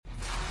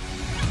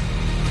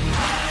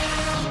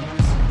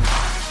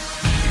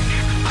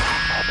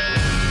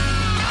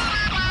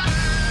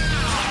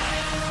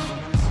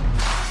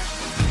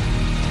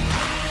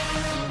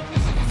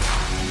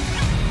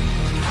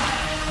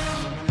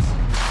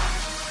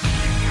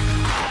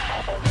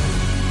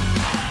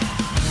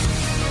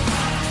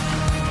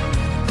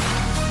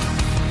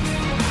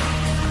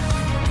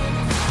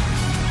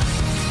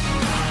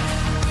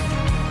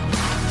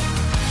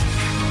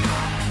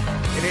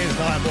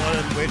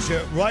you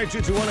right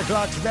through to 1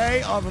 o'clock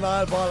today on the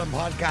Niall Boylan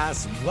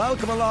podcast.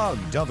 Welcome along.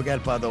 Don't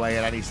forget, by the way,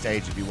 at any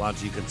stage, if you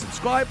want, you can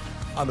subscribe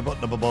on the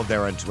button up above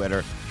there on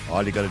Twitter.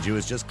 All you got to do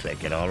is just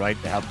click it, all right,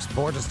 to help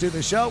support us do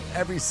the show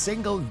every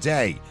single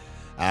day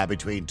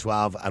between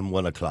 12 and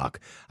 1 o'clock.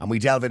 And we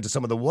delve into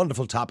some of the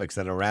wonderful topics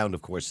that are around,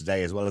 of course,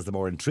 today, as well as the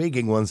more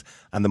intriguing ones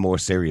and the more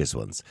serious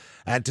ones.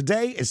 And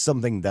today is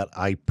something that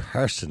I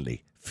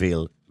personally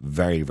feel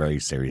very, very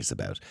serious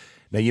about.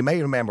 Now, you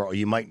may remember, or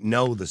you might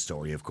know the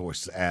story, of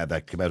course,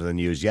 that came out of the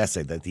news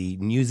yesterday, that the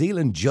New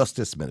Zealand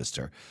Justice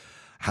Minister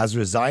has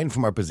resigned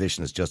from her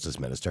position as Justice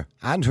Minister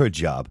and her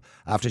job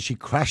after she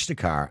crashed a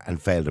car and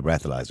failed a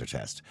breathalyser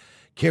test.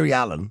 Kiri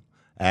Allen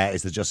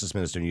is the Justice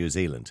Minister in New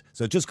Zealand.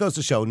 So it just goes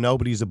to show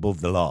nobody's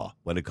above the law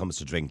when it comes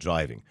to drink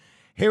driving.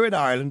 Here in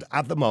Ireland,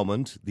 at the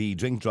moment, the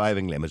drink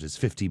driving limit is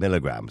 50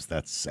 milligrams.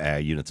 That's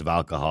units of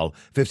alcohol,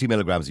 50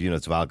 milligrams of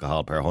units of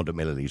alcohol per 100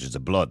 millilitres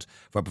of blood.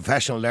 For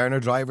professional learner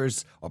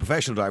drivers, or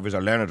professional drivers,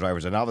 or learner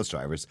drivers, or novice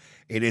drivers,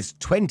 it is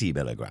 20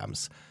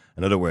 milligrams.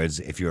 In other words,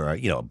 if you're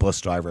a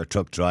bus driver, a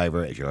truck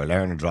driver, if you're a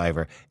learner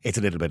driver, it's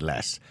a little bit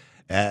less.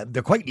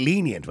 They're quite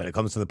lenient when it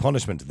comes to the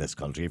punishment in this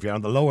country. If you're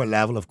on the lower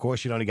level, of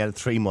course, you'd only get a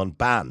 3-month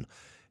ban.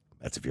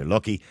 That's if you're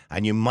lucky,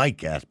 and you might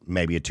get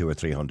maybe a €200 or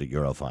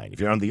 €300 fine.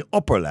 If you're on the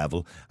upper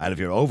level, and if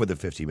you're over the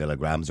 50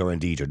 milligrams, or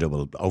indeed you're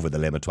double over the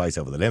limit, twice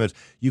over the limit,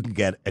 you can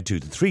get a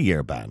 2 to 3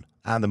 year ban,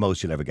 and the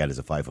most you'll ever get is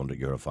a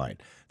 €500 fine.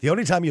 The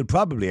only time you'll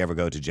probably ever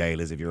go to jail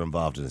is if you're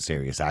involved in a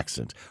serious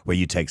accident, where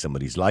you take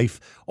somebody's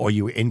life, or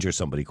you injure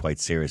somebody quite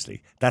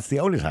seriously. That's the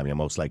only time you're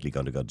most likely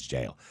going to go to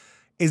jail.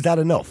 Is that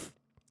enough?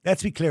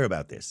 Let's be clear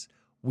about this.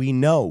 We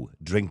know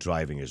drink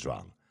driving is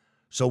wrong.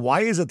 So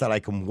why is it that I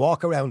can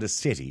walk around a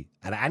city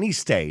at any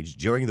stage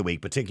during the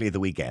week, particularly the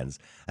weekends,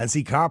 and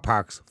see car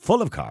parks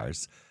full of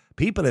cars,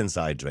 people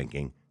inside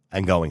drinking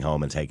and going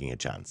home and taking a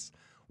chance?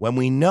 When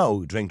we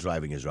know drink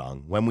driving is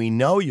wrong, when we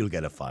know you'll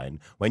get a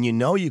fine, when you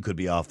know you could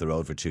be off the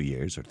road for 2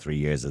 years or 3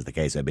 years, as the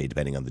case may be,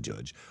 depending on the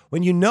judge,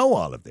 when you know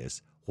all of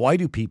this, why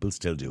do people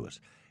still do it?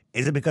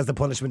 Is it because the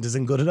punishment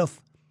isn't good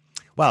enough?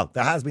 Well,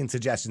 there has been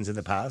suggestions in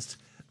the past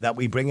that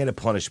we bring in a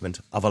punishment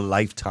of a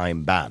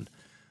lifetime ban,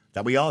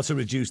 that we also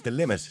reduce the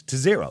limit to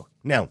 0.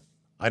 Now,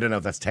 I don't know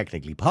if that's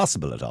technically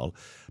possible at all,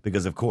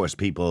 because of course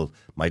people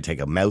might take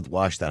a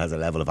mouthwash that has a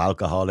level of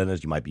alcohol in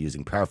it. You might be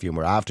using perfume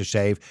or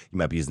aftershave. You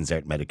might be using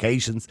certain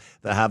medications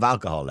that have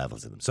alcohol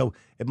levels in them. So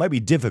it might be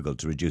difficult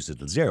to reduce it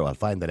to 0. I'll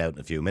find that out in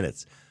a few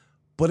minutes.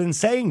 But in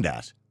saying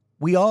that,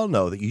 we all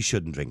know that you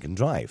shouldn't drink and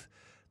drive.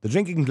 The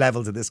drinking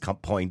levels at this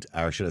point,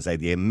 or should I say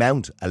the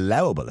amount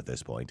allowable at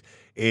this point,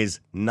 is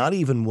not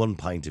even 1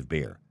 pint of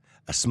beer,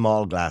 a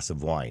small glass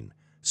of wine.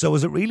 So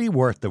is it really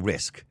worth the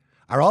risk?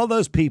 Are all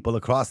those people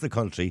across the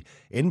country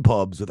in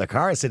pubs with their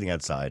cars sitting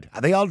outside,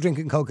 are they all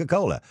drinking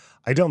Coca-Cola?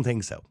 I don't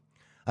think so.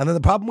 And then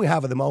the problem we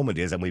have at the moment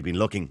is, and we've been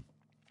looking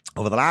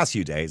over the last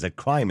few days at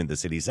crime in the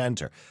city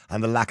centre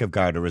and the lack of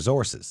Garda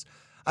resources.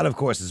 And of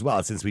course, as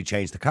well, since we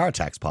changed the car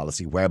tax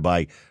policy,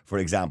 whereby, for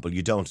example,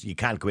 you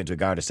can't go into a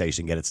Garda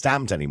station and get it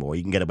stamped anymore.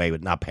 You can get away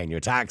with not paying your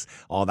tax,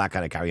 all that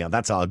kind of carry on.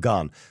 That's all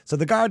gone. So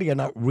the Garda are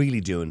not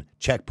really doing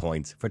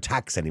checkpoints for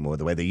tax anymore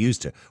the way they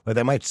used to, where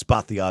they might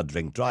spot the odd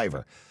drink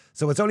driver.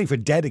 So it's only for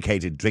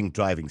dedicated drink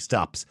driving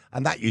stops,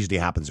 and that usually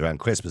happens around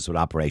Christmas with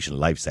Operation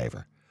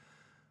Lifesaver.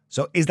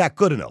 So is that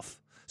good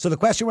enough? So the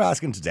question we're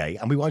asking today,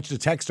 and we want you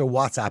to text or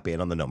WhatsApp in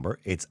on the number,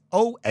 it's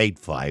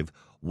 085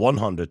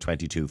 100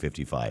 22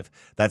 55.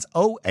 That's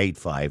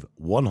 085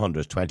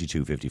 100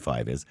 22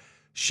 55 is,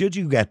 should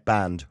you get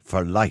banned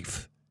for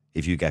life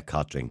if you get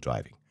caught drink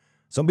driving?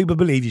 Some people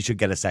believe you should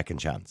get a second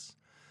chance.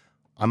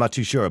 I'm not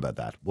too sure about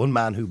that. One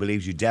man who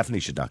believes you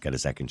definitely should not get a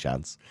second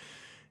chance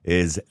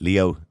is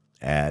Leo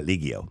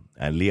Lieghio.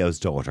 And Leo's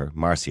daughter,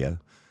 Marsia,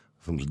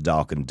 from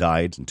Clondalkin,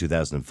 died in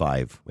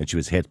 2005 when she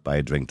was hit by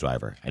a drink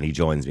driver. And he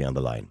joins me on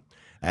the line.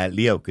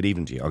 Leo, good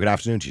evening to you, or good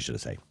afternoon to you, should I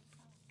say.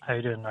 How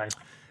you doing, Niall?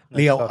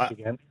 Leo,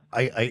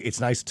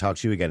 it's nice to talk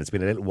to you again. It's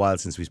been a little while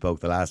since we spoke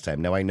the last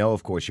time. Now, I know,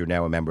 of course, you're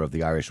now a member of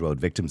the Irish Road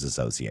Victims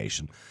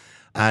Association.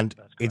 And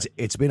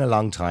it's been a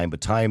long time,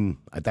 but time,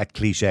 that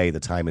cliche,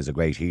 that time is a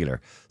great healer,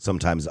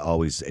 sometimes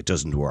it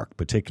doesn't work,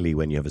 particularly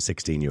when you have a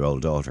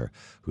 16-year-old daughter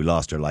who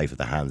lost her life at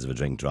the hands of a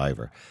drink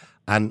driver.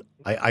 And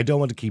I don't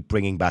want to keep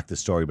bringing back the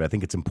story, but I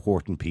think it's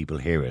important people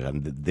hear it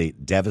and the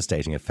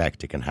devastating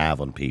effect it can have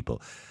on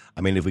people.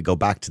 I mean, if we go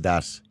back to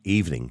that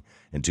evening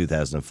in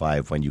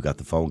 2005 when you got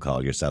the phone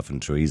call, yourself and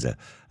Teresa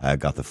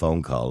got the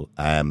phone call,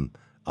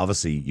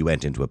 obviously you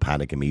went into a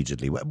panic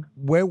immediately.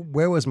 Where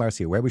was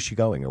Marcia? Where was she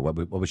going, or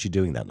what was she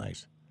doing that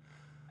night?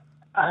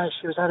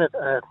 She was at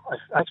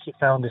I actually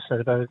found this at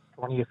about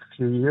only a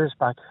few years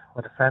back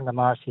when a friend of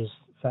Marcia's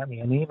sent me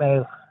an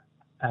email,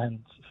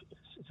 and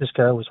this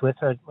girl was with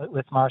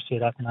Marcia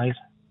that night,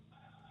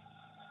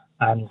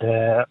 and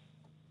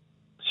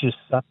she was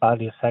that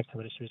badly affected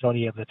with it. She was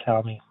only able to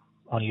tell me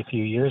only a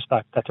few years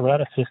back that they were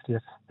at a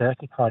 50th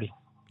birthday party.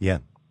 Yeah.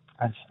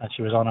 And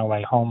she was on her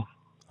way home.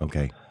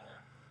 Okay.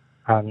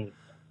 And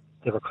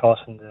they were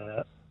crossing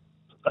the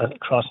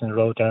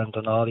road down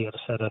Dunolly at a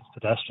set of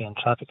pedestrian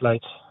traffic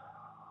lights.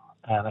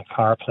 and a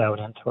car ploughed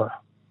into her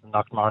and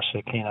knocked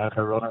Marsia clean out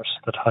her runners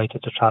that height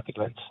at the traffic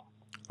lights.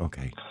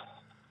 Okay.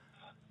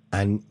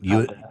 And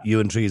you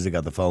and Teresa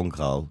got the phone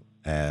call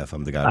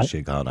from the Garda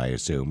Síochána, I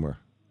assume, or?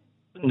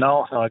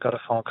 No, I got a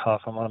phone call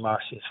from one of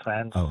Marsia's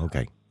friends. Oh,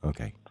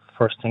 okay.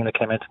 First thing that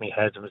came into my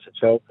head was a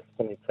joke.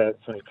 Somebody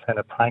played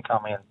a prank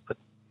on me, but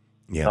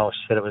no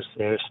shit, it was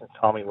serious, and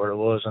told me where it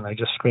was, and I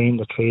just screamed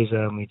at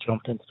Teresa, and we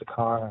jumped into the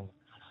car, and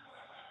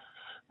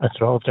I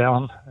drove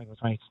down. It was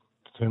only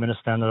 2 minutes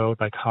down the road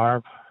by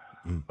car,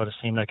 but it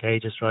seemed like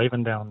ages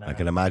driving down there. I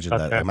can imagine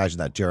that. Imagine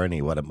that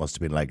journey, what it must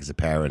have been like as a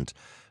parent,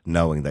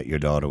 knowing that your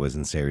daughter was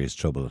in serious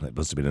trouble. It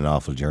must have been an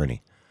awful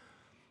journey.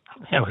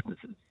 Yeah,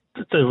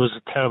 it was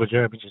a terrible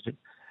journey.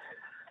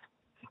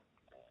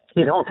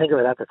 You don't think of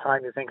it at the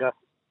time. You think,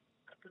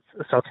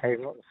 it's okay,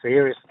 nothing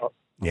serious.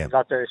 Yeah.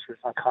 Got there, she was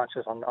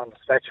unconscious on the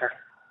stretcher.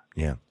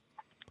 Yeah.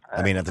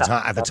 I mean, at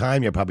the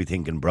time, you're probably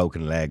thinking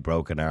broken leg,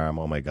 broken arm.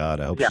 Oh my God,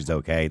 I hope she's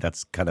okay.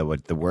 That's kind of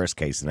what the worst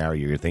case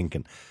scenario you're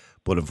thinking.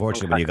 But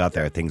unfortunately, when you got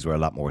there, things were a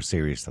lot more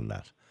serious than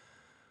that.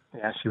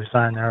 Yeah, she was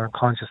lying there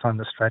unconscious on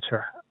the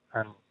stretcher,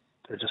 and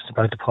they're just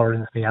about to pour her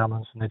into the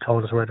ambulance, and they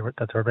told us that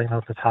they were bringing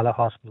her to Tala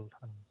Hospital,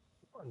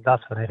 and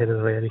that's when it hit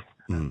us really.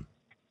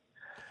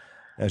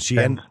 And she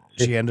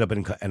ended up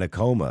in a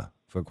coma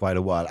for quite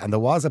a while, and there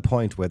was a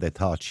point where they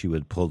thought she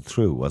would pull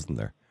through, wasn't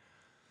there?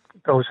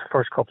 Those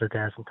first couple of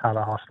days in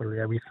Tala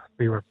Hospital, we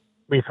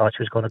thought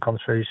she was going to come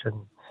through.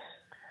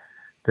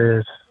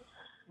 The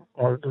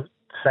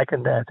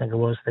second day, I think it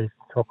was, they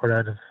took her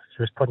out of.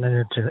 She was put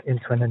into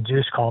an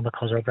induced coma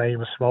because her brain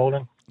was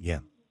swollen. Yeah.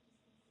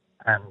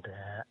 And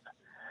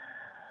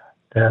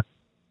the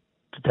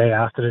day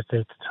after it,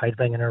 they tried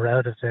bringing her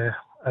out of the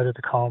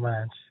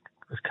coma, and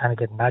she was kind of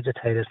getting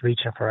agitated,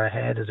 reaching for her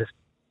head as if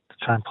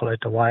to try and pull out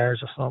the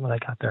wires or something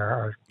like that there.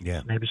 Or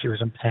maybe she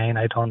was in pain,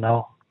 I don't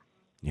know.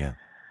 Yeah.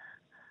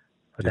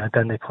 But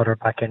then they put her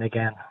back in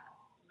again.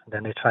 And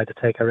then they tried to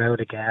take her out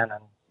again,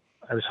 and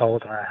I was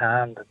holding her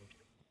hand,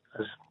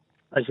 and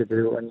as you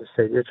do when you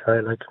say you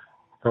try, like,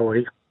 don't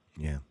worry.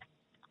 Yeah.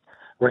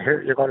 We're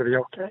here, you're going to be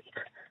okay.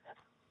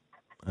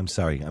 I'm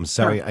sorry.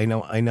 I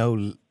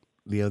know,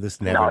 Leo,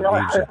 this never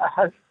leaves you.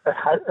 It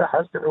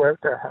has to be out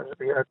there. It has to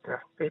be out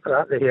there. People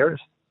have to hear us.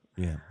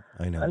 Yeah,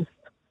 I know. And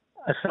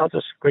I felt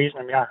her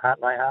squeezing my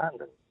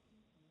hand, and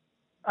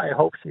I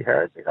hope she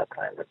heard me that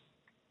time. But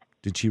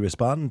did she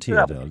respond to you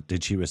at all?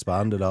 Did she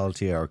respond at all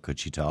to you, or could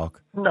she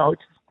talk? No,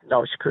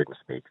 she couldn't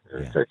speak.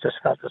 I just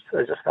felt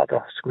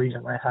her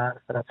squeezing my hand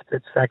for that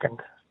split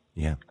second.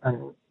 Yeah.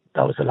 And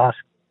that was the last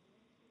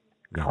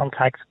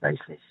contact,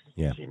 basically,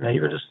 she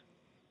made with us.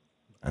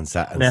 And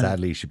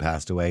sadly, she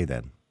passed away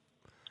then.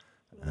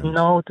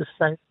 No,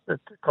 the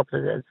couple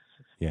of days.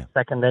 Yeah.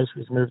 Second day, she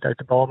was moved out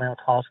to Beaumont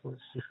Hospital.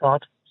 She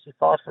fought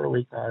for a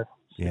week now.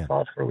 She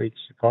fought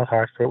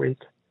hard for a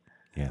week.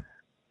 Yeah.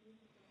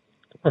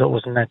 But it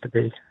wasn't meant to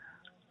be.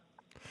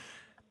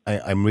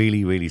 I'm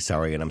really, really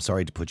sorry, and I'm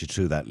sorry to put you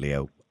through that,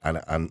 Leo.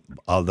 And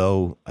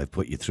although I've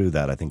put you through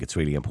that, I think it's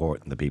really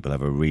important that people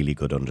have a really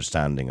good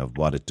understanding of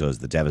what it does,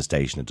 the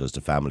devastation it does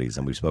to families.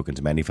 And we've spoken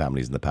to many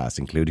families in the past,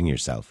 including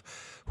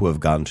yourself, who have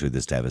gone through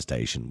this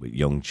devastation with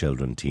young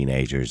children,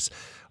 teenagers,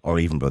 or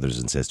even brothers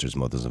and sisters,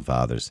 mothers and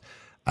fathers,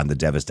 and the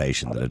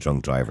devastation that a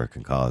drunk driver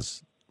can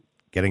cause.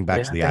 Getting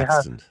back to the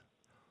accident.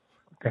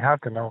 They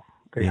have to know.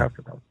 They have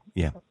to know.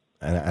 Yeah.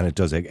 And it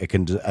does. It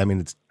can. I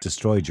mean, it's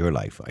destroyed your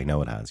life. I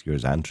know it has.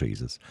 Yours and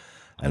Teresa's.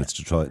 And it's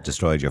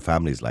destroyed your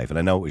family's life. And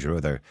I know it was your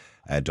other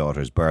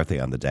daughter's birthday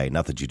on the day.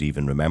 Not that you'd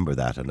even remember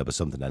that. And it was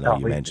something I know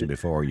you mentioned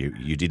before.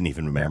 You didn't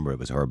even remember it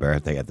was her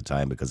birthday at the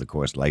time because, of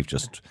course, life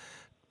just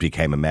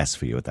became a mess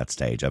for you at that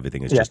stage.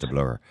 Everything is just a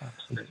blur.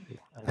 Absolutely.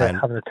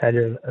 And having to tell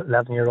your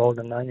 11-year-old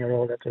and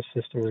 9-year-old that their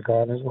sister was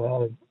gone as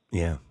well.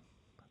 Yeah.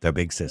 Their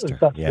big sister.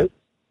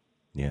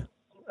 Yeah.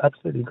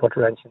 Absolutely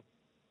gut-wrenching.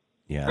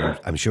 Yeah.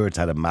 I'm sure it's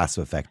had a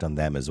massive effect on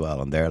them as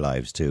well, on their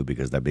lives too,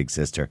 because their big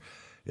sister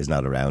is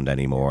not around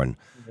anymore, and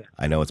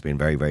I know it's been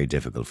very, very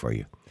difficult for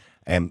you.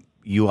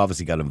 You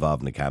obviously got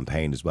involved in the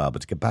campaign as well,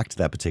 but to get back to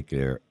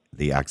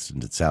the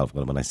accident itself,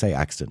 when I say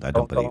accident,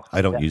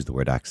 I don't use the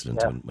word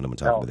accident when I'm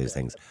talking about these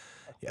things.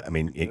 Yeah, I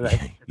mean,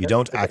 you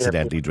don't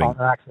accidentally drink.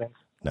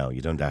 No,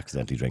 you don't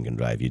accidentally drink and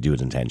drive. You do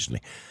it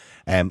intentionally.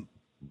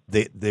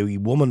 The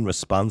woman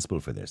responsible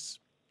for this,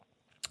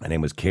 her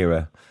name was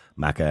Ciara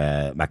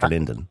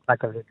McAlinden.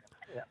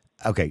 Yeah.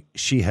 Okay,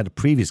 she had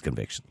previous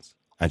convictions.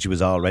 And she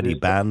was already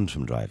banned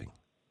from driving.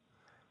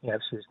 Yeah,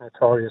 she was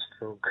notorious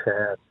drug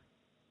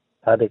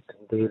addict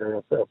and dealer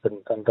up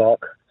in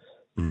Dundalk.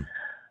 The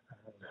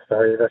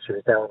story that she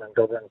was down in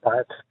Dublin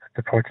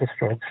to purchase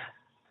drugs.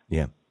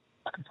 Yeah.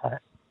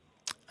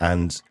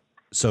 And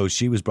so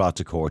she was brought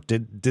to court.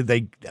 Did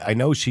they? I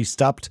know she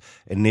stopped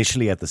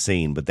initially at the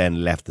scene, but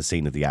then left the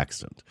scene of the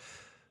accident.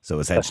 So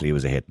essentially, it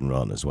was a hit and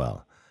run as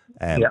well.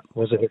 It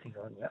was a hit and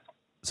run. Yeah.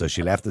 So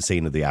she left the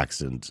scene of the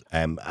accident.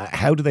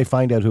 How did they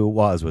find out who it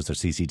was? Was there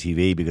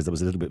CCTV? Because it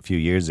was a few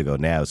years ago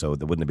now, so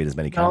there wouldn't have been as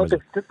many cameras. No,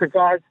 the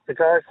guards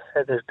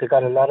said they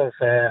got a lot of.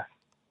 I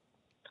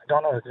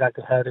don't know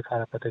exactly how they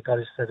got it, but they got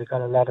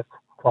a lot of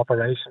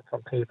cooperation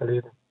from people,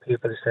 even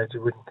people who said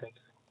you wouldn't think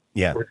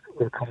Yeah.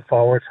 would come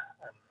forward.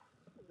 And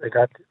they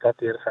got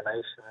the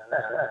information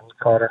and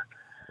caught her.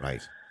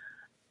 Right.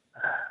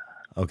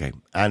 Okay.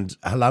 And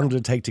how long did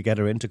it take to get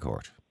her into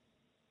court?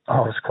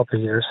 Oh, it was a couple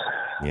of years.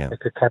 Yeah.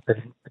 Like it kept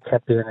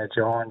being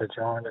adjourned,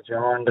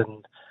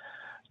 and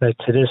like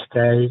to this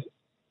day,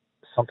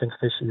 something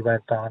fishy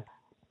went on.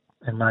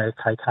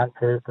 I can't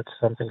prove, but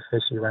something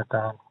fishy went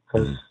on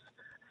because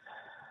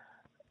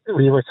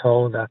we were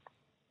told that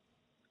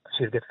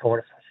she'd get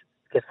 4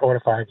 to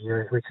 5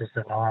 years, which is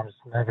the norm. It's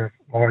never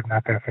more than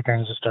that there for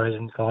dangerous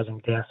driving causing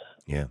death.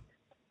 Yeah.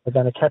 But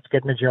then it kept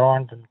getting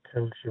adjourned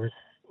until she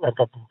went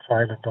up in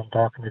trial in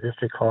Dundalk in the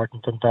district court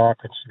in Dundalk,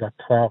 and she got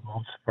 12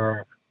 months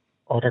for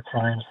other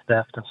crimes,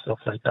 theft and stuff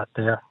like that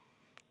there.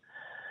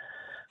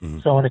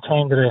 So when it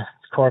came to the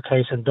court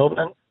case in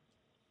Dublin,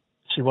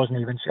 she wasn't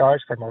even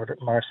charged for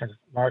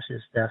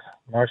Marsia's death,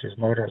 Marsia's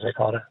murder, as I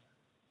call it.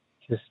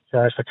 She was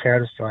charged for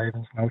careless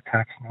driving, no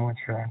tax, no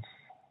insurance,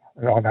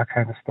 all that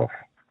kind of stuff,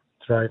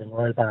 driving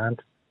while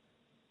banned.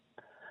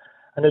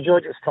 And the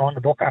judge was throwing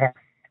the book at her,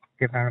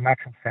 giving her a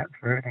maximum sentence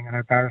for everything, and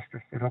her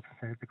barrister stood up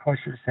and said, because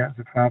she was sentenced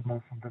to 12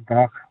 months in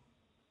Dundalk,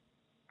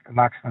 the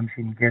maximum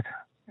she can get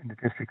in the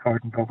district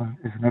court in Dublin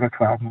is another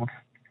 12 months.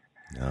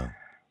 No.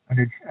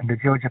 And the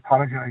judge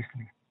apologised to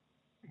me.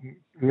 He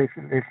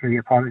literally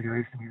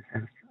apologised to me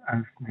and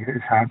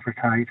his hands were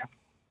tied,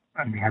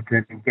 and he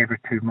gave her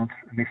 2 months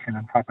remission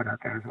on top of that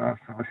there as well.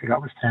 So what she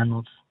got was 10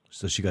 months.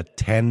 So she got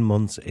 10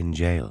 months in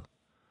jail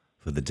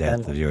for the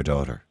death of your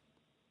daughter.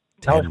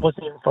 No, it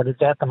wasn't even for the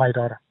death of my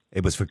daughter.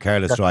 It was for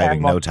careless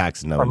driving, no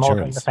tax and no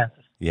insurance.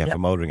 Yeah, for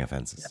motoring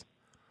offences.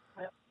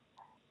 Yeah.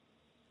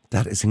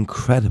 That is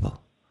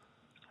incredible.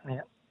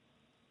 Yeah.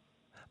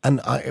 And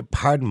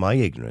pardon my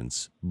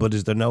ignorance, but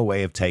is there no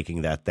way of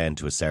taking that then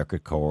to a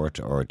circuit court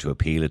or to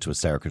appeal it to a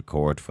circuit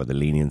court for the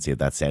leniency of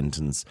that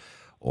sentence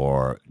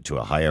or to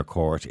a higher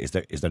court? Is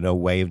there no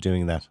way of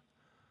doing that?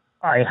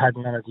 I had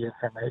none of the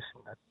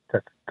information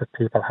that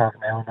people have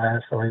now,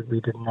 so we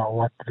didn't know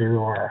what to do,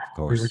 or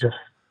we would just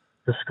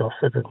discuss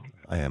it. And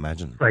I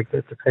imagine. Like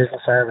the prison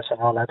service and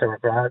all that, they were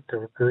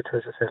good to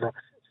us. They said, look,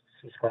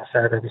 she's going to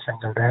serve every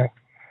single day.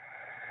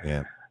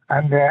 Yeah.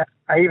 And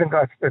I even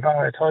got, I don't know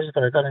what I told you,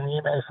 but I got an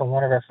email from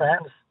one of her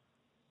friends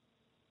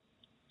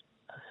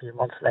a few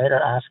months later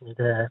asking me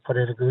to put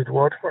in a good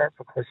word for her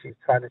because she's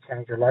trying to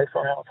change her life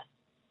around.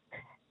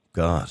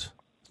 God,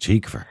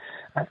 cheek for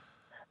her.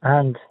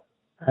 And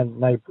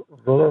my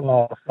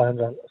brother-in-law found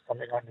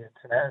something on the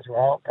internet as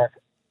well that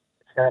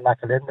Sarah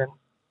McAlinden,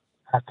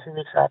 2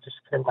 weeks after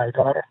she killed my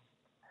daughter,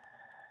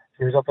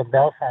 she was up in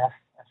Belfast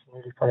and she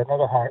nearly put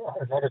another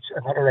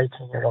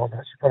 18-year-old.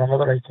 She put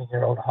another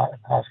 18-year-old in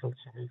hospital.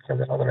 She nearly killed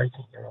another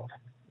 18-year-old.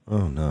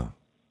 Oh no!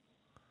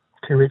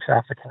 2 weeks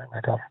after killing my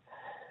daughter.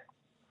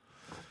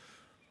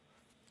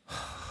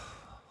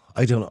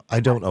 I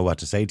don't know what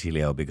to say to you,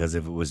 Leo, because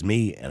if it was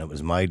me and it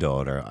was my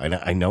daughter,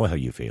 I know how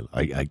you feel.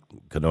 I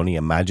could only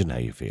imagine how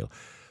you feel.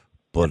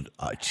 But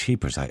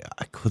cheapers, I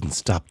couldn't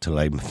stop till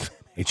I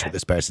made sure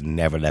this person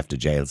never left a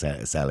jail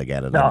cell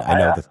again. And No,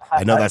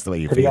 I know that's the way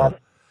you feel.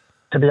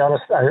 To be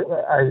honest,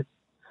 I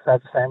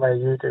felt the same way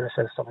you do. I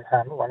said something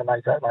happened to one of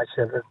my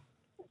children,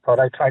 but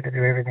I tried to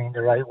do everything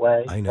the right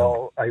way. I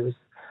know. So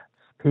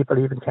people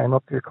even came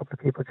up to me, a couple of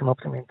people came up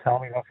to me and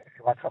told me, look, if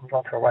you want something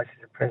done to her while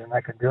she's in prison,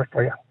 I can do it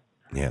for you.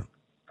 Yeah.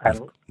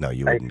 And no,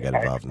 you wouldn't get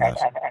involved in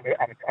that.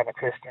 I'm a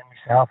Christian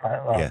myself.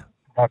 Yeah.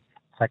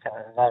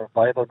 Not a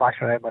Bible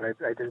basher, but I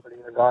do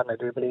believe in God and I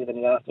do believe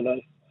in the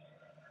afterlife.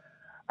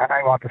 And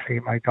I want to see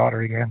my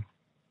daughter again.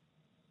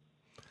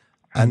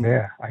 And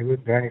I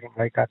wouldn't do anything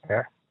like that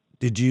there.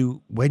 Did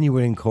you, when you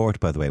were in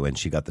court, by the way, when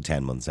she got the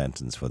 10-month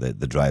sentence for the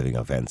driving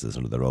offences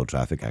under the Road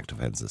Traffic Act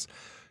offences,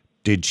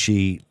 did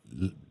you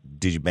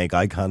make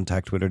eye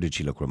contact with her? Did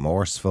she look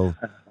remorseful?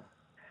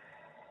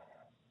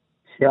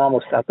 She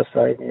almost sat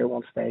beside me at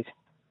one stage.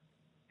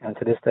 And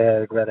to this day, I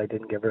regret I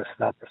didn't give her a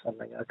slap or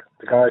something.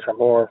 The guys were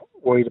more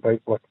worried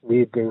about what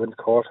we'd do in the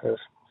courthouse.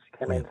 She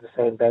came into the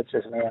same bench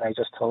as me, and I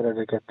just told her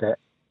to get the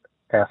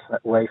F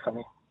away from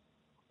me.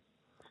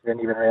 She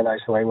didn't even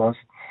realise who I was.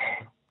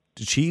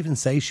 Did she even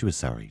say she was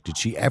sorry? Did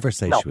she ever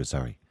say she was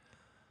sorry?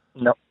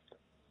 No.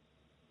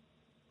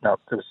 No,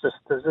 there was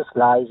just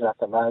lies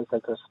after lies.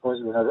 Like there was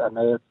supposed to be a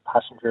male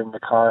passenger in the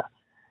car.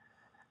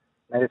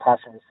 Male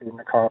passenger in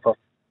the car, but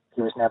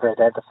he was never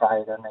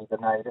identified and they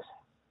denied it.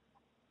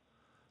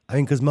 I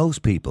mean, because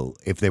most people,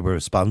 if they were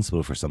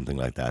responsible for something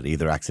like that,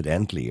 either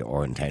accidentally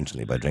or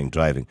intentionally by drink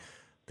driving,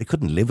 they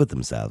couldn't live with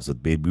themselves.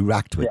 They'd be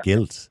racked with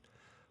guilt.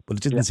 But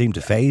it didn't seem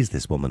to faze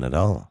this woman at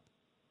all.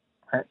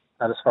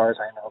 Not as far as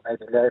I know.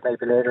 Maybe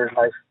later in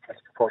life, just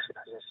before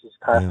she's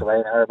passed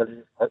away now, I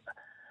believe. But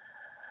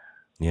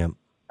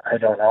I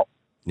don't know.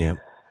 Yeah.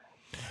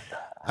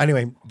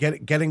 Anyway,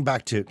 getting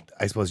back to,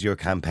 I suppose, your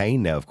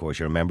campaign now, of course,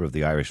 you're a member of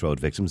the Irish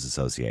Road Victims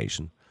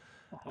Association.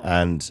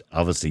 And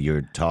obviously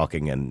you're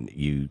talking and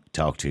you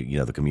talk to,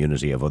 the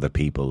community of other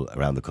people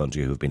around the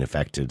country who've been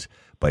affected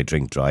by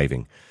drink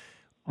driving.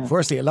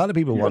 Firstly, a lot of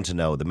people want to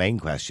know, the main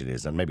question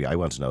is, and maybe I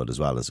want to know it as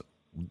well, is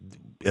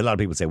a lot of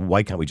people say, well,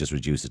 why can't we just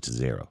reduce it to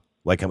zero?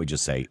 Why can't we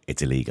just say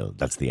it's illegal?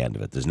 That's the end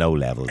of it. There's no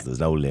levels. There's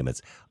no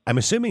limits. I'm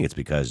assuming it's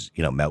because,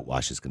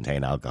 mouthwashes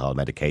contain alcohol,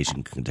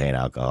 medication can contain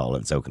alcohol,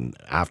 and so can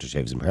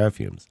aftershaves and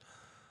perfumes.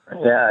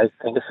 Yeah, I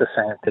think it's the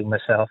same thing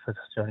myself. It's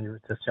the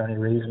only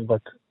reason.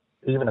 But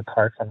even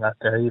apart from that,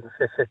 there, even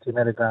 50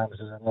 milligrams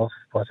is enough.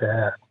 But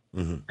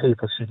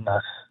people should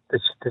not.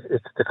 It's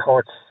the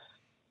courts.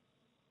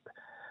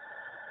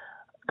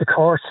 The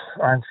courts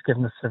aren't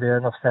giving us severe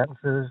enough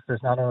sentences.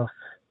 There's not enough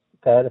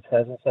guard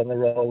presence on the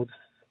roads.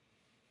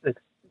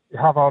 You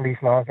have all these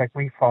laws. Like,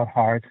 we fought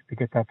hard to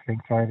get that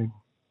drink driving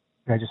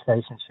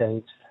legislation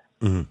changed.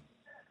 Mm-hmm.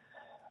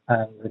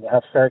 And when you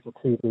have certain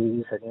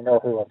TVs, and you know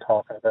who I'm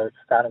talking about,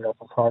 standing up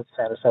in court,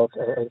 standing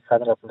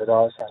up in the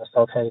door, saying it's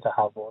okay to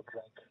have one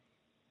drink.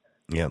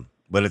 Yeah.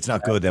 Well, it's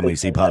not good then when you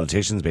see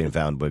politicians being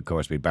found, but of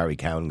course we had Barry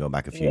Cowan going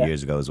back a few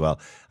years ago as well.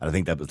 And I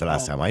think that was the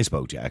last time I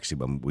spoke to you, actually,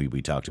 when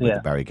we talked about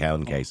the Barry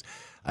Cowan case.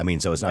 I mean,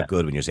 so it's not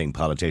good when you're seeing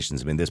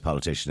politicians. I mean, this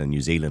politician in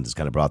New Zealand has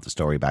kind of brought the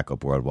story back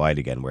up worldwide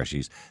again, where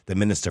she's the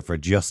Minister for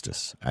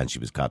Justice and she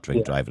was caught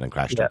drink driving and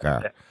crashed her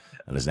car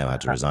and has now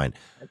had to resign.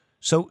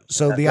 So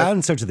the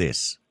answer to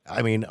this,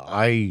 I mean,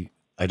 I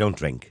don't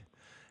drink.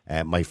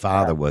 My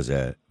father was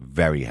a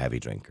very heavy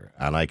drinker,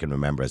 and I can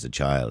remember as a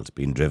child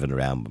being driven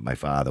around with my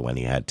father when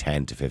he had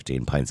 10 to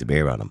 15 pints of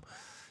beer on him.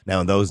 Now,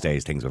 in those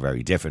days, things were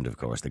very different, of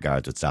course. The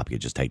guards would stop you,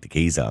 just take the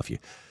keys off you,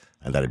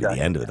 and that'd be the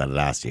end of it. That'd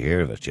last you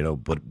hear of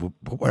it, But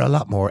we're a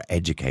lot more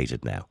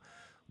educated now.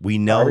 We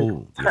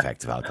know the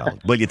effects of alcohol.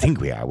 Well, you'd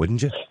think we are,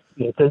 wouldn't you?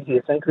 You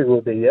think we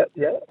will be,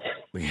 yeah.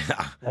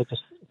 Like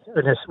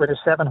when there's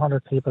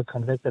 700 people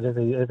convicted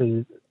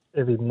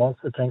every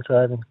month of drink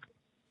driving,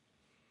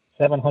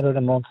 700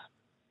 a month.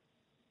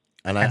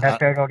 And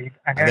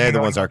they're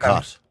the ones that are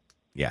caught.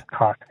 Yeah.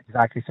 Caught,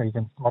 exactly. So you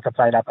can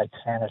multiply that by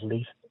 10 at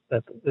least.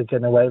 That they're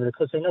getting away with it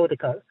because they know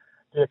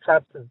they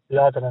accept the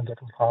odds of them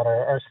getting caught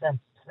are slim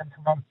to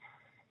none.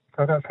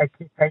 So they'll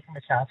keep taking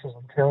the chances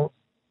until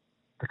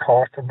the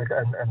court and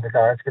the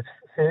guards get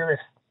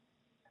serious.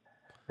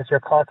 If you're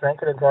caught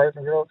drinking and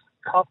driving, you'll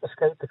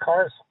confiscate the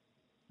cars.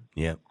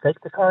 Yeah. Take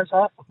the cars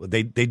off them. Well,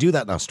 they do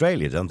that in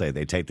Australia, don't they?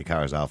 They take the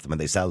cars off them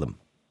and they sell them.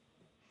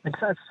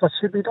 Exactly. That's what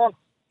should be done.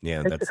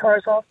 Yeah, take the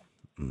cars off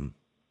them.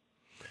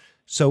 Mm-hmm.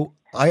 So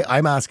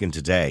I'm asking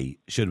today,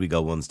 should we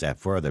go one step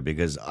further?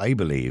 Because I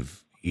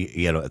believe, a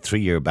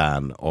 3-year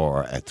ban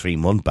or a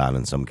 3-month ban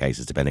in some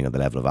cases, depending on the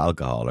level of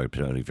alcohol, or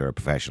if you're a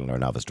professional or a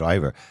novice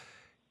driver,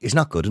 is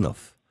not good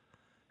enough.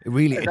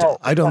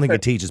 I don't think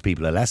it teaches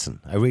people a lesson.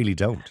 I really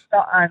don't.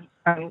 No,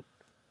 and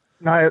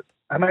now,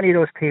 how many of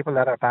those people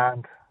that are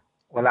banned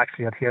will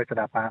actually adhere to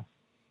that ban?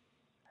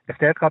 If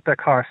they've got their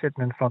car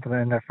sitting in front of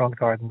them in their front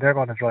garden, they're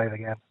going to drive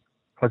again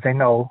because they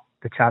know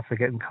the chance of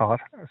getting caught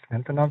are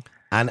slim to none.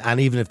 And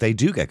even if they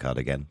do get caught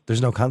again,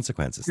 there's no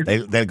consequences.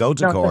 They'll go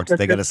to court,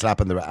 they get a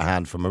slap in the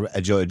hand from a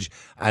judge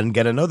and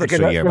get another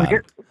 3-year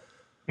ban.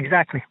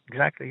 Exactly,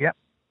 yeah.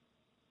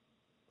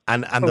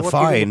 And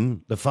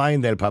the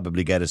fine they'll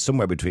probably get is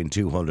somewhere between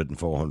 200 and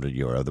 400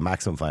 euro. The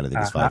maximum fine I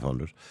think is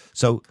 500.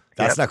 So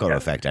that's not going to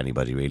affect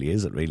anybody really,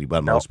 is it really?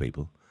 Well, most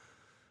people.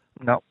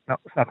 No,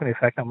 it's not going to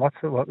affect them. What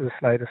the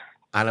slightest.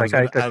 And I was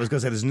going to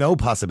say, there's no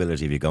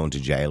possibility of you going to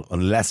jail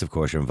unless, of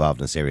course, you're involved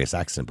in a serious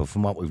accident. But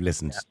from what we've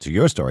listened to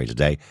your story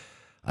today,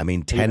 I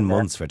mean, 10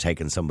 months for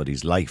taking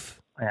somebody's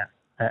life. Yeah,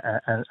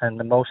 and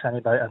the most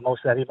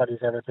anybody's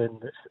ever been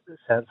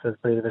sentenced, I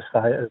believe, is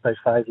about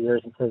 5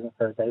 years in prison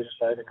for dangerous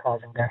driving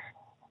causing death.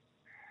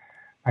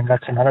 And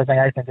that's another thing.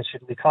 I think it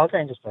shouldn't be called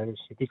dangerous driving. It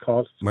should be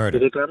called murder.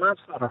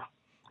 Manslaughter.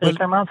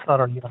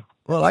 Manslaughter, even.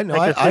 Well, I know.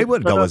 I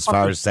would go as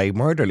far as say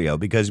murder, Leo,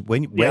 because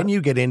when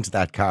you get into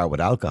that car with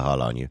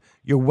alcohol on you,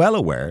 you're well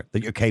aware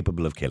that you're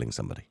capable of killing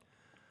somebody.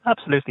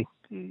 Absolutely.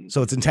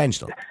 So it's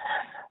intentional.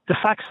 The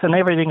facts and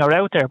everything are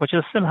out there, but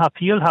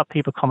you'll have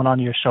people coming on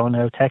your show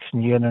now,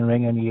 texting you in and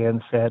ringing you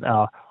and said,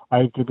 I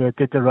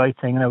did the right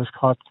thing and I was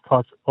caught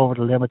over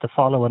the limit the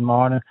following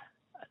morning.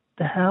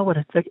 The hell with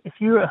it. Like, if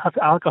you have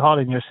alcohol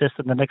in your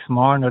system the next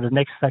morning or the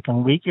next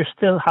second week, you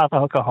still have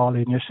alcohol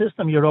in your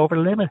system. You're over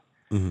the limit.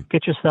 Mm-hmm.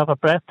 Get yourself a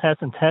breath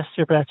test and test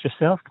your breath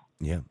yourself.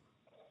 Yeah.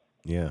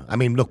 I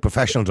mean, look,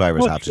 professional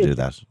drivers have to do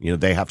that.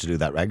 They have to do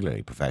that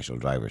regularly, professional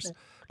drivers.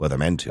 Well, they're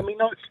meant to. I mean,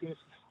 no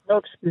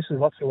excuses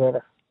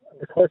whatsoever.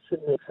 The court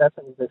shouldn't be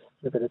accepting this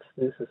stupid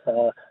excuses.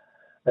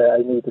 I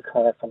need the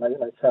car for my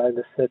child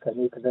is sick. I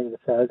need to bring the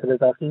child to the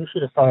doctor. You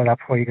should have thought of that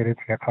before you get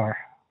into your car.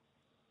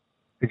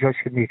 The judge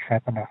shouldn't be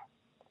accepting that.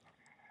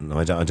 No,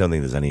 I don't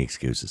think there's any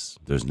excuses.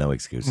 There's no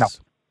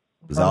excuses.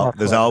 No.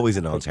 There's always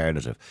an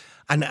alternative.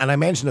 And I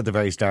mentioned at the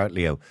very start,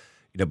 Leo,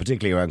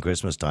 particularly around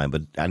Christmas time,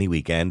 but any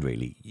weekend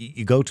really,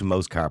 you go to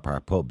most car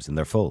park pubs and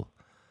they're full.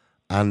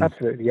 And,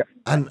 absolutely, yeah.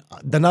 And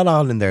they're not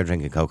all in there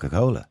drinking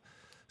Coca-Cola.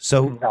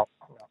 So no.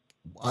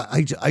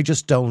 I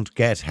just don't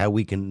get how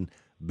we can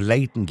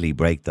blatantly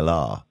break the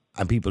law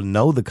and people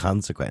know the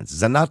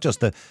consequences, and not just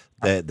the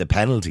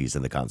penalties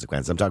and the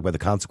consequences. I'm talking about the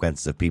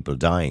consequences of people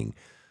dying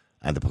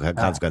and the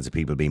consequence of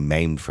people being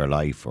maimed for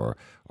life or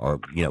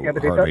hurt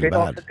really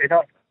bad.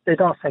 they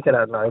don't think of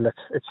that now.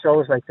 It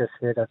shows like this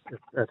here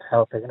that's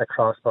helping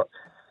across, but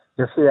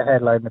you'll see a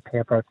headline in the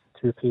paper,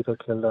 2 people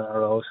killed on a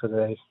road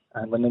today,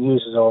 and when the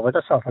news is over,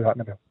 that's all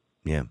forgotten about.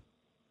 Yeah.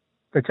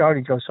 The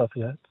Geordie Joe stuff,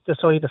 yeah.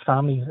 Just only the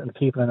families and the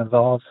people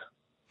involved.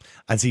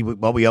 And see,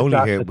 what we only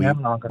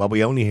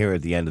hear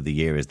at the end of the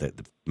year is that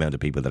the amount of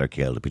people that are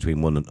killed,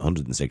 between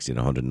 160 and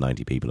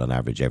 190 people on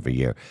average every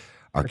year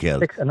are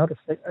killed.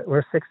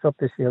 We're 6 up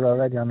this year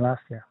already on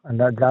last year, and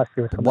last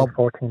year was something like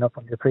 14 up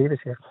on the previous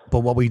year.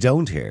 But what we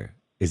don't hear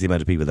is the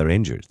amount of people that are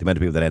injured, the amount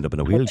of people that end up in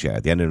a wheelchair,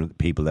 the amount of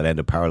people that end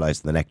up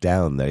paralysed from the neck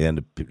down, they end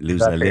up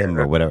losing a limb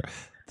or whatever.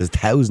 There's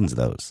thousands of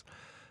those.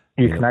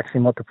 You can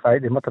actually multiply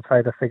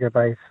the figure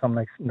by something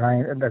like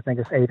 9, I think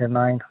it's 8 or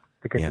 9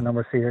 to get the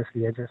number of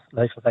seriously injured,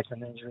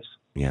 life-affecting injuries.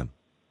 Yeah.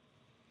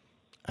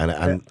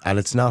 And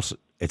it's not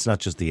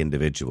just the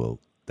individual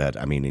that,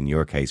 I mean, in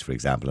your case, for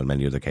example, and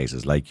many other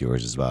cases like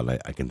yours as well,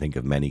 I can think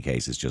of many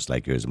cases just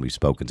like yours, and we've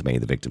spoken to many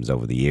of the victims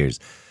over the years.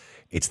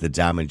 It's the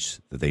damage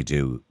that they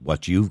do,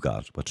 what you've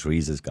got, what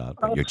Teresa's got,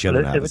 what your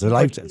children have. It's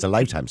a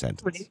lifetime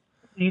sentence.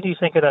 You do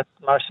think of that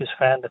Marsia's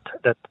friend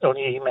that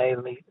only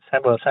emailed me,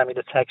 sent me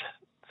the text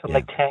something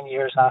like 10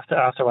 years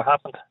after what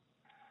happened.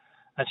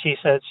 And she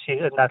said,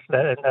 in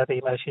that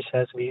email, she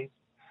says she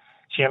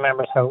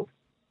remembers how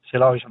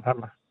she'll always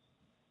remember.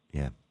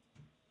 Yeah.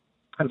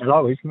 And she'll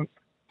always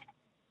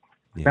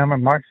remember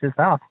Marsia's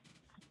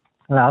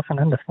laughing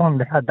and the fun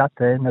they had that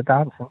day in the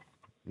dancing.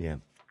 Yeah.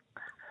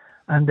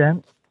 And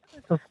then,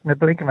 just in the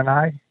blink of an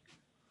eye,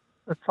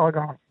 it's all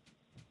gone.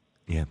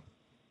 Yeah.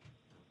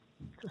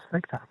 Just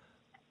like that.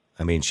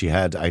 I mean, she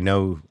had, I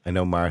know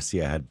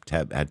Marsia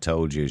had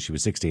told you, she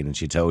was 16 and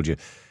she told you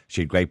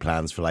she had great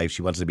plans for life.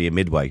 She wanted to be a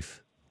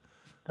midwife.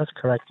 That's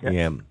correct, yeah.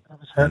 Yeah. That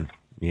was her.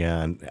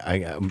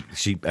 And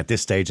she, at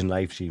this stage in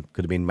life, she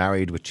could have been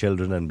married with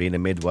children and being a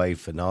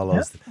midwife and all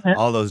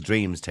those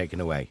dreams taken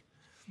away.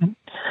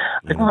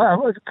 Mm-hmm. Can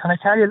I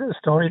tell you a little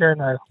story there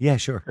now? Yeah,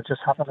 sure. It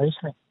just happened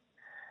recently.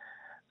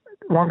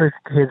 One of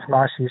the kids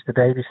Marcia used to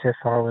babysit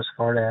for was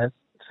her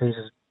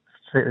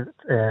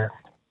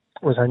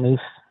niece.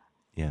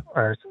 Yeah.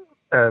 Our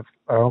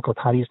Uncle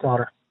Paddy's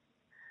daughter,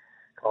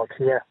 called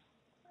Tia.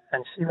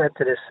 And she went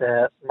to this,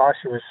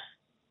 Marcia was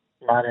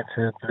mad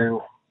into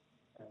Blue.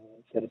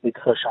 She had a big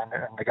crush on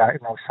the guy,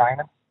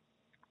 Simon.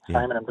 Yeah.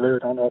 Simon and Blue, I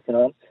don't know if you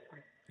know him.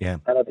 Yeah.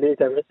 And I believe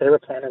they were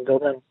playing in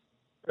Dublin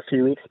a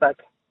few weeks back,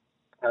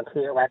 and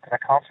Tia went to the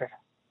concert.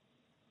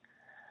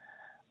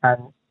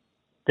 And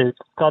they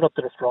got up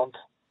to the front,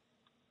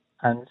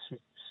 and she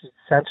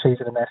sent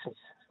Teresa a message,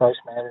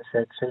 voicemail, and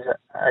said, Teresa,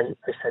 I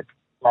said,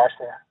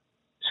 Marcia,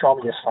 show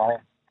me a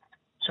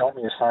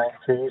sign,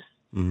 please.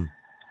 Mm.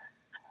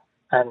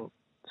 And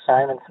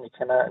Simon, when he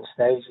came out on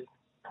stage, he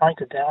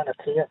pointed down at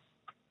Tia,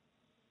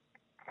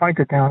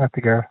 pointed down at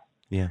the girl.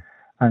 Yeah.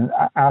 And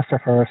asked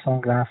her for her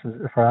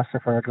sunglasses, asked her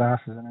for her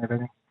glasses and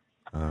everything.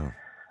 Oh.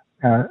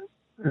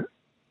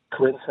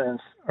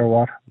 Coincidence or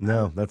what?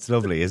 No, that's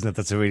lovely, isn't it?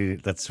 That's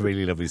a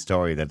really lovely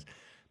story. That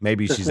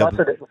maybe There's she's lots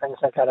of little things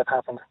like that have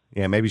happened.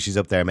 Yeah, maybe she's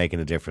up there making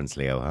a difference,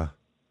 Leo, huh?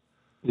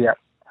 Yeah.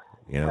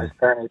 You know, I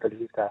certainly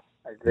believe that.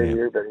 I really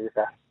do believe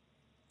that.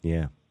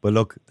 Yeah, but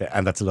look,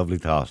 and that's a lovely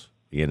thought,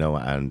 you know,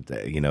 and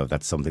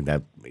that's something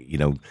that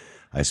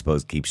I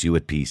suppose keeps you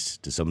at peace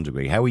to some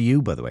degree. How are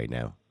you, by the way,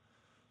 now?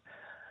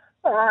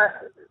 I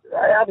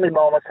have my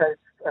moments. I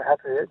have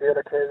the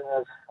other kids,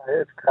 and I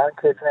have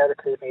grandkids now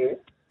to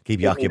keep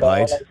you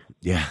occupied.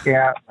 Yeah.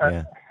 Yeah.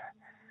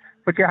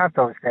 But you have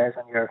those days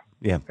on your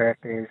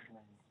birthdays and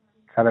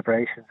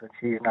celebrations when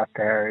she's not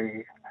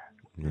there.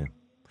 Yeah.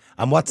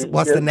 And what's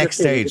the next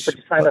stage? But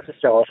you find that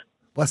short.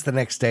 What's the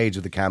next stage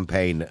of the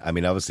campaign? I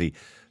mean, obviously,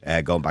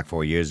 going back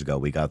 4 years ago,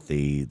 we got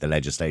the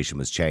legislation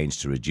was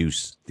changed to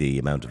reduce the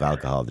amount of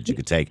alcohol that you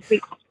could take.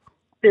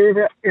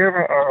 Eva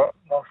are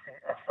mostly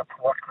a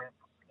support group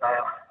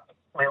now.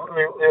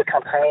 We're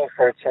campaigning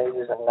for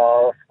changes in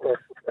law.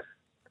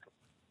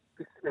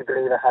 We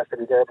believe it has to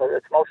be there, but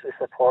it's mostly a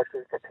support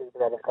group for people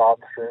that have gone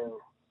through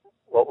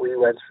what we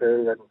went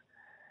through, and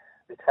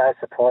we try to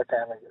support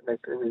them.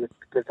 We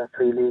give them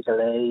free legal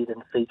aid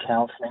and free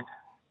counselling,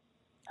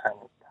 and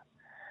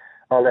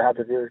all they have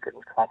to do is get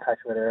in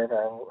contact with her,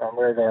 and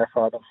we're there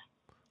for them.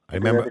 I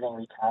remember everything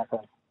we can for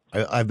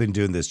them. I've been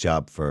doing this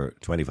job for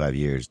 25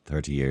 years,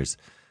 30 years.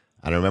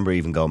 And I remember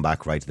even going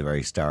back right to the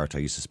very start. I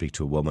used to speak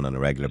to a woman on a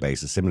regular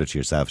basis, similar to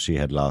yourself. She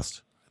had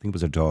lost, I think it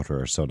was her daughter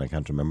or son, I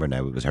can't remember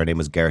now. Her name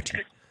was Gertie.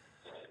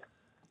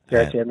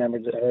 Gertie, I didn't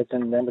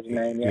remember the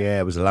name.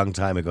 Yeah, it was a long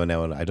time ago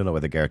now, and I don't know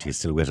whether Gertie is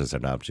still with us or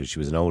not. She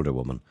was an older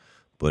woman.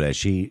 But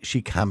she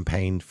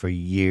campaigned for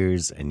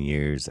years and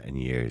years and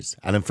years.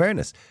 And in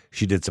fairness,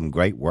 she did some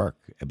great work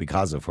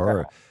because of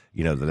her.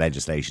 The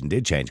legislation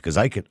did change. Because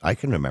I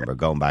can remember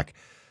going back,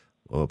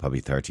 probably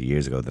 30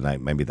 years ago,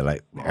 maybe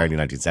the early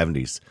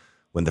 1970s,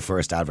 when the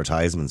first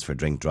advertisements for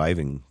drink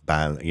driving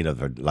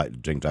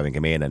drink driving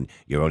came in, and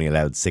you're only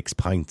allowed 6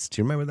 pints.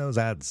 Do you remember those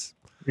ads?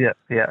 Yeah,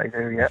 I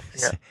do. Yeah.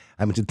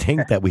 I mean, to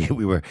think that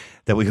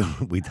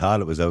we thought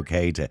it was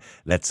okay to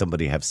let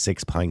somebody have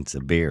 6 pints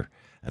of beer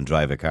and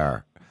drive a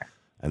car.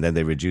 And then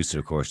they reduced it,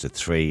 of course, to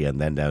 3 and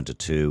then down to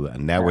 2.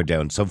 And now we're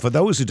down. So for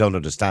those who don't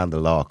understand the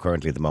law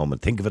currently at the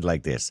moment, think of it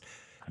like this.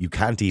 You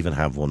can't even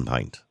have 1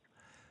 pint.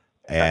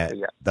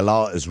 The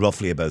law is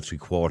roughly about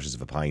 3/4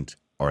 of a pint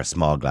or a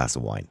small glass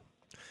of wine.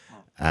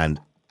 And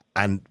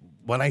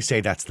when I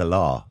say that's the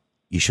law,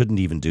 you shouldn't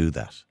even do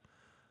that.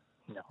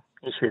 No,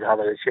 you should have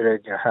it in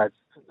your head.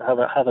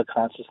 Have a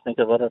conscious think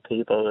of other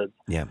people.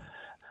 Yeah.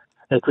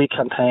 Like we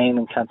campaign,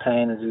 and we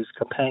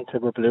campaign till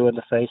we're blue in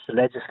the face. The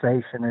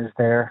legislation is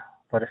there,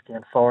 but if the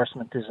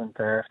enforcement isn't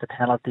there, if the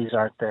penalties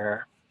aren't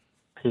there,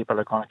 people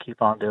are going to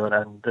keep on doing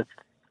it, and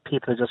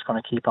people are just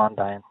going to keep on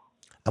dying.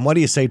 And what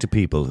do you say to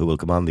people who will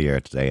come on the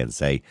air today and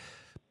say,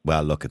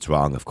 well, look, it's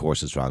wrong, of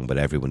course it's wrong, but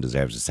everyone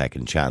deserves a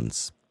second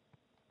chance?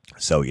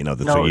 So, the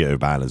 3-year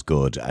ban is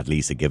good. At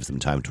least it gives them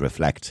time to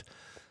reflect.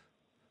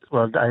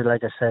 Well,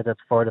 like I said,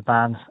 for the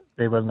bans,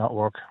 they will not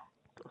work.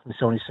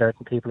 There's only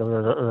certain people who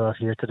will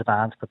adhere to the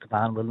bans, but the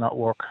ban will not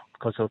work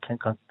because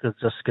they'll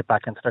just get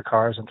back into their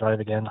cars and drive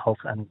again, hope,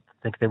 and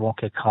think they won't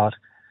get caught.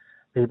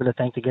 People that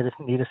think they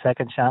need a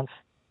second chance,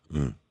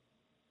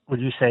 will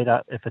you say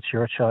that if it's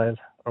your child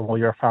or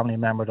your family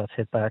member that's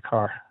hit by a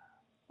car,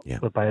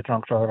 by a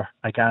drunk driver?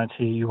 I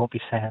guarantee you won't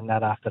be saying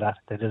that after that.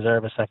 They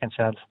deserve a second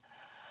chance.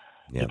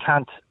 Yeah.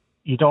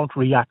 You don't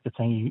react to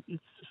things,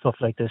 stuff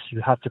like this.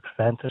 You have to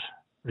prevent it.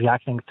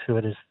 Reacting to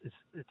it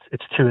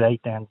it's too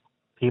late then.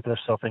 People are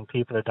suffering,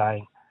 people are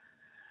dying.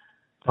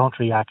 Don't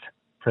react,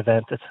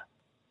 prevent it.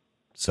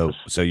 So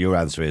your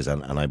answer is,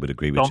 and I would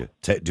agree with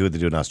you, do what they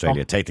do in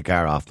Australia, take the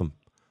car off them,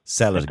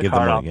 sell it, give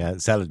them money,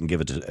 sell it and give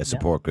it to a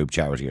support group,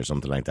 charity or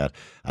something like that,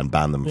 and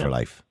ban them for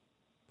life.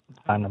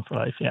 Ban them for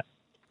life, yeah.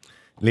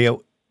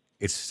 Leo,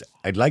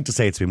 I'd like to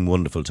say it's been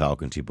wonderful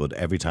talking to you, but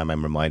every time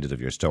I'm reminded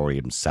of your story,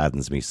 it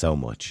saddens me so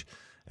much.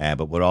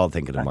 But we're all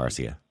thinking of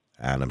Marsia,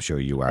 and I'm sure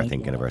you are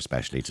thinking of her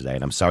especially today.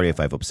 And I'm sorry if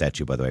I've upset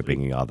you, by the way,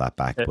 bringing all that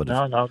back. But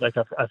no, like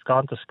I've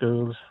gone to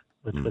schools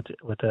with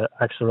the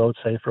Extra Road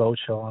Safe Road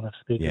show, and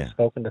I've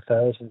spoken to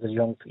thousands of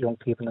young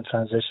people in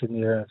transition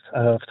years.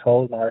 I've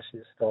told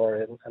Marsia's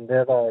story, and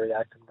they've all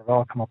reacted. They've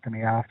all come up to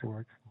me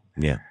afterwards.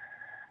 Yeah.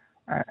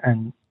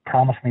 And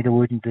promised me they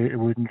wouldn't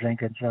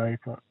drink and drive,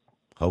 but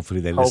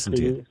hopefully they listen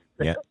to you.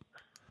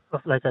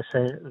 Like I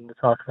say in the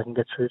talk, if I can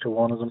get through to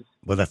one of them.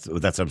 Well, that's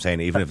what I'm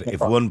saying. Even if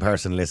one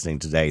person listening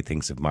today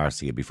thinks of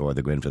Marsia before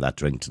they go in for that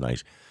drink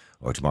tonight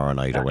or tomorrow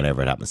night or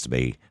whenever it happens to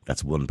be,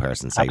 that's one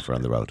person safer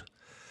on the road.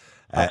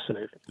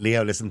 Absolutely.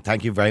 Leo, listen,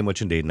 thank you very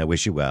much indeed, and I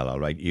wish you well, all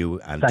right?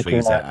 You and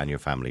Teresa and your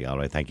family, all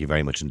right? Thank you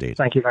very much indeed.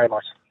 Thank you very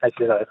much. Thank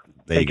you, Niall.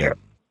 There you go.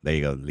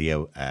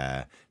 Leo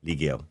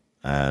Lieghio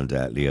and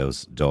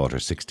Leo's daughter,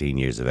 16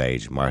 years of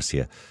age,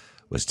 Marsia,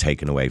 was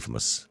taken away from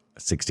us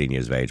at 16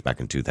 years of age back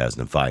in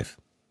 2005.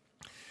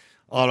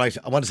 All right,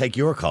 I want to take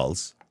your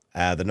calls.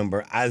 The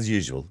number, as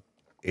usual,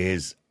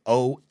 is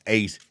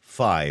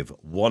 085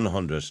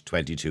 100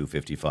 22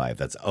 55.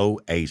 That's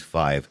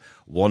 085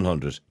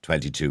 100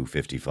 22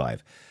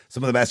 55.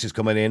 Some of the messages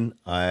coming in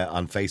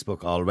on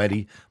Facebook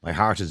already. My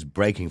heart is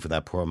breaking for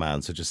that poor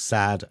man. Such a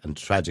sad and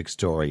tragic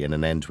story and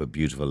an end to a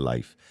beautiful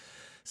life.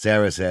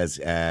 Sarah says,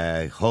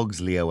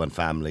 hugs Leo and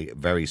family,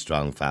 very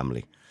strong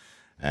family.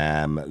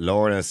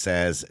 Lorna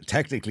says,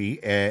 technically,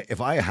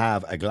 if I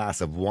have a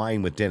glass of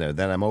wine with dinner,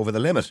 then I'm over the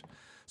limit.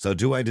 So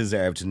do I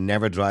deserve to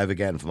never drive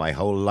again for my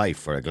whole life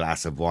for a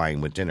glass of wine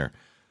with dinner?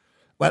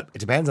 Well, it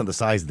depends on the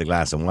size of the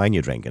glass of wine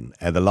you're drinking.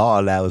 The law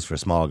allows for a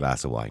small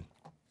glass of wine.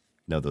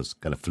 Those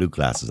kind of flute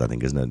glasses, I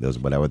think, isn't it? Those,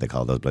 whatever they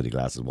call those bloody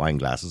glasses, wine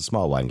glasses,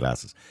 small wine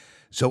glasses.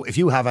 So if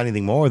you have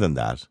anything more than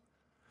that,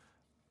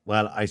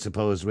 well, I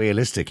suppose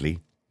realistically,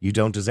 you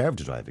don't deserve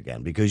to drive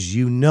again because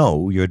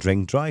you're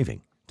drink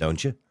driving,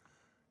 don't you?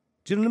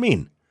 Do you know what I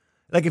mean?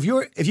 Like if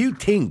you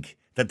think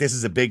that this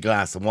is a big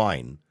glass of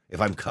wine, if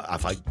I'm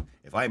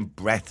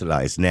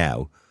breathalyzed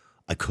now,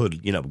 I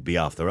could be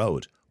off the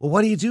road. Well,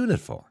 what are you doing it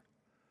for?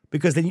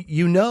 Because then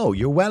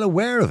you're well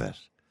aware of it.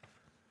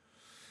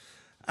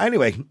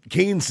 Anyway,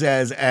 Keane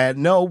says,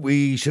 no,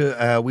 we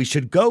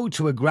should go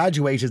to a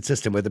graduated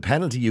system where the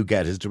penalty you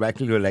get is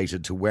directly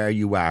related to where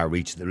you are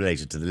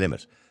related to the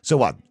limit. So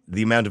what?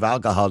 The amount of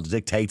alcohol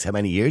dictates how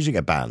many years you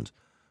get banned.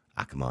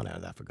 Come on out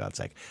of that, for God's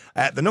sake.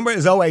 The number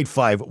is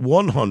 085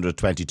 100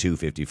 22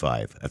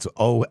 55. That's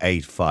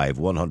 085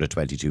 100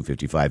 22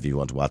 55 if you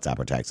want to WhatsApp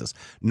or text us.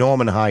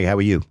 Norman, hi, how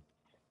are you?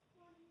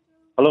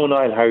 Hello,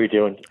 Niall, how are you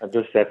doing? I'm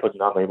just putting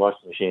on my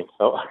washing machine.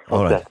 So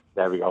all right.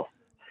 There we go.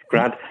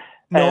 Grant.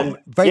 No,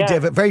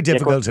 very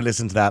difficult to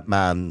listen to that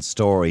man's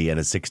story and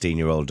his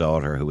 16-year-old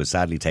daughter who was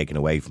sadly taken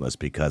away from us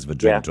because of a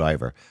drunk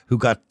driver who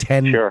got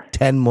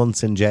 10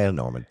 months in jail,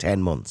 Norman.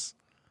 10 months.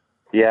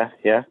 Yeah.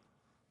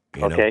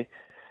 Okay.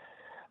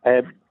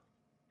 I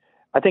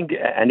think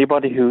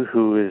anybody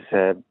who is,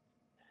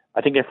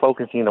 I think you're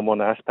focusing on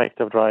one aspect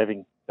of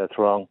driving that's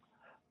wrong,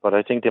 but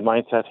I think the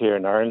mindset here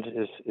in Ireland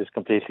is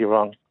completely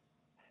wrong.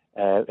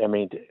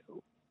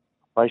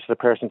 Why should a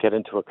person get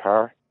into a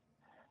car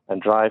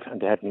and drive and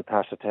they haven't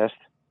passed a test?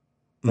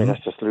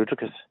 That's just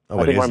ludicrous.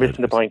 I think we're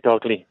missing the point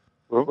totally.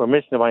 We're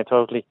missing the point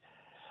totally.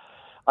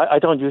 I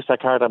don't use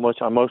that car that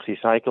much. I mostly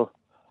cycle.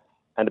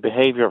 and the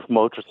behaviour of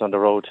motorists on the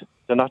road.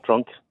 They're not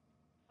drunk,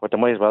 but they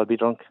might as well be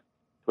drunk.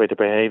 The way they're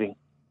behaving.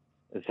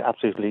 It's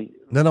absolutely...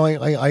 No,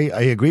 I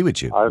agree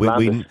with you.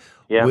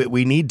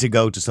 We need to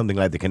go to something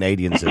like the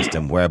Canadian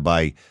system,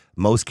 whereby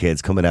most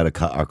kids coming out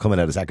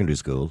of secondary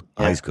school,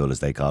 high school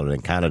as they call it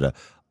in Canada,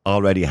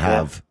 already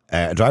have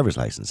a driver's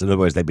license. In other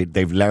words,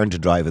 they've learned to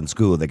drive in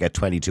school. They get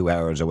 22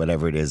 hours or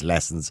whatever it is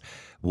lessons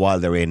while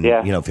they're in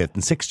 5th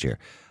and 6th year.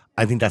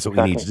 I think that's what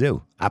we need to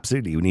do.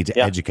 Absolutely, we need to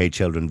educate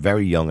children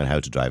very young on how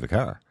to drive a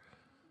car.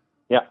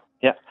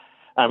 Yeah,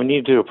 and we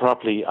need to do it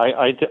properly.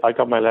 I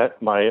got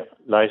my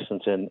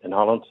license in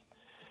Holland,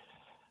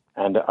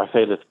 and I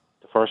failed the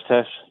first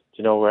test. Do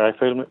you know where I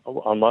failed?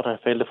 On what I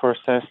failed the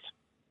first test?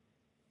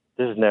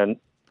 This is now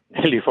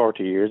nearly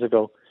 40 years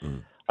ago.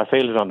 I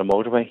failed it on the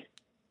motorway.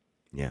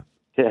 Yeah.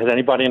 Has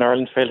anybody in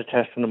Ireland failed a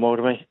test on the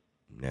motorway?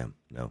 No.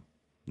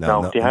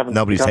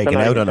 Nobody's taken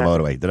out on the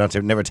motorway.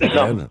 They're never taken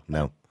out.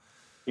 No.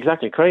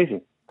 Exactly,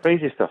 crazy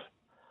stuff.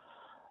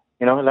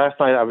 You know, last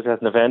night I was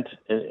at an event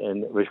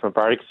in Richmond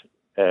Barracks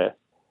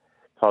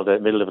called the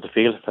Middle of the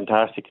Field.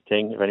 Fantastic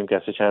thing, if anyone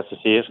gets a chance to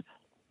see it.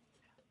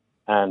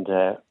 And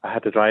I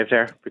had to drive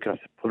there because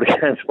public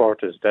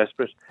transport is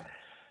desperate.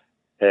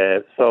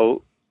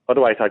 So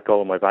otherwise I'd go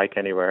on my bike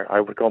anywhere.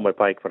 I would go on my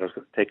bike, but I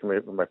was taking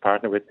my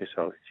partner with me,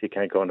 so she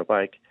can't go on the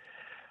bike.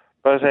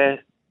 But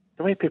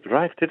the way people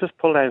drive, they just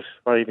pull out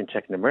without even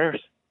checking the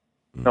mirrors.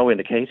 No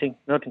indicating,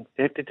 nothing.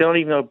 They don't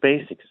even know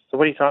basics. So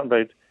what are you talking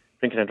about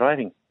drinking and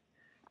driving?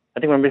 I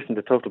think we're missing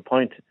the total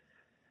point.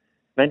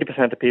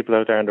 90% of people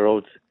out there on the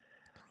roads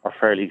are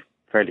fairly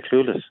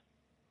clueless.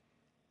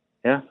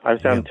 Yeah, I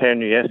was down in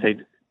Ternu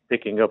yesterday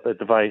picking up a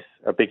device,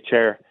 a big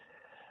chair,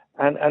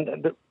 and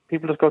the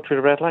people just go through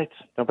the red lights.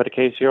 Down by the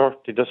KCR,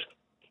 they just...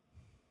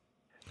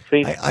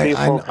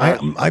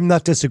 I'm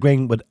not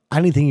disagreeing with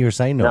anything you're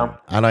saying, no.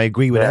 And I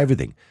agree with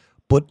everything.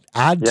 But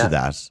add to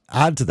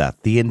that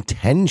the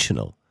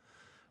intentional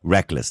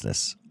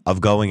recklessness of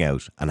going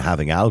out and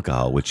having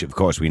alcohol, which of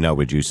course we know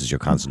reduces your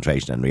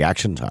concentration and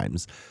reaction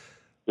times.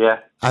 Yeah.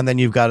 And then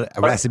you've got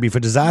a recipe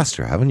for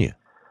disaster, haven't you?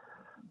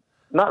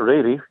 Not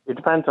really. It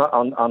depends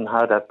on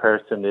how that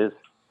person is,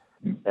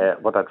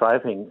 what their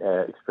driving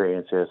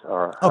experience is.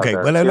 Okay,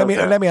 well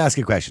let me ask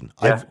you a question.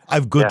 Yeah.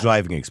 I've good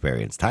driving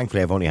experience.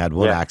 Thankfully, I've only had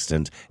one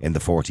accident in the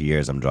 40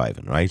 years I'm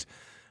driving, right?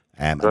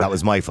 And that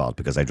was my fault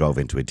because I drove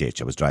into a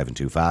ditch. I was driving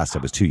too fast. I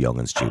was too young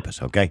and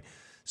stupid. Okay,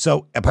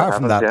 so apart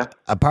from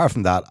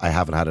that, I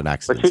haven't had an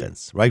accident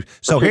since. Right.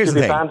 So here's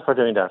the thing. You should be banned for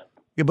doing that.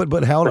 Yeah,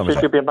 but hold on. You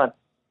should be banned.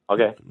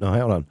 Okay. No,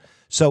 hold on.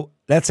 So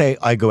let's say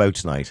I go out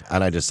tonight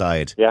and I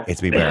decide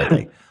it's my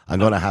birthday. I'm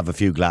going to have a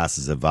few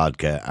glasses of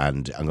vodka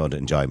and I'm going to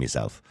enjoy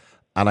myself.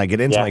 And I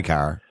get into my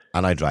car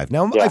and I drive.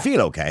 Now I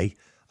feel okay.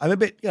 I'm a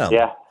bit,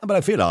 but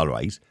I feel all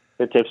right.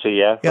 A bit tipsy,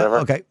 whatever.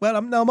 Okay. Well,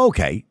 I'm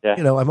okay. Yeah.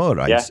 I'm all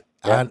right. Yeah.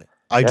 And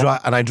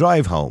I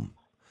drive home.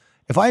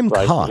 If I'm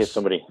caught, hit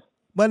somebody.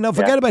 Well, no,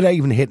 forget about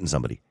even hitting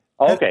somebody.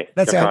 Okay.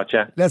 Let's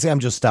say I'm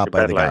just stopped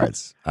by the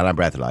guards and I'm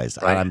breathalyzed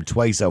and I'm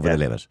twice over the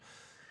limit.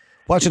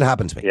 What should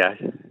happen to me? Yeah.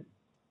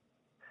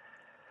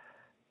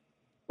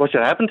 What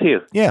should happen to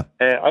you? Yeah.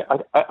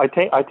 I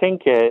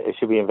think it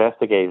should be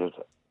investigated.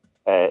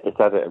 Is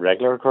that a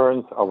regular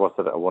occurrence or was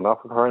it a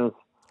one-off occurrence?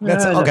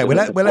 Let's say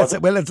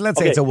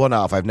it's a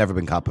one-off. I've never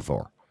been caught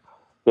before.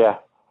 Yeah.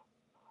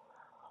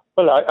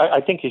 Well,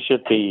 I think you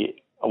should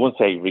be, I wouldn't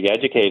say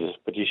re-educated,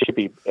 but you should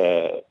be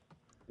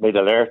made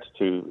alert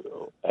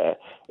to...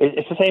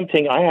 it's the same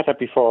thing. I had that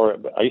before.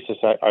 I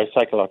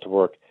cycle a lot to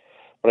work,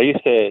 but I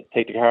used to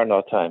take the car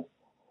all the time.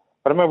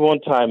 But I remember one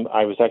time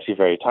I was actually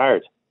very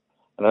tired.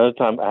 Another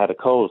time I had a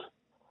cold.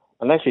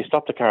 And I actually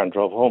stopped the car and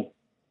drove home.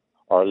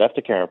 Or left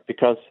the car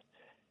because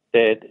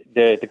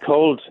the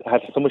cold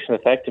had so much an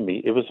effect on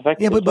me. It was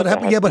affecting me. But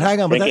hang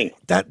on.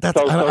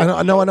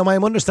 I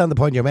understand the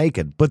point you're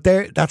making. But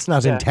that's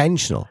not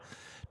intentional.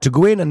 To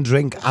go in and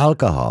drink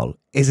alcohol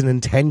is an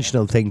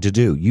intentional thing to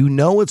do. You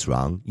know it's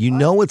wrong. You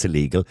know it's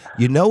illegal.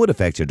 You know it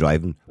affects your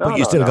driving. But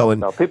you still go in.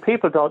 No,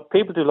 people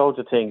do loads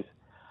of things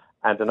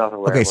and they're not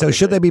aware. Okay, so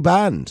should they be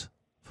banned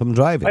from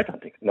driving? I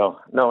don't think. No,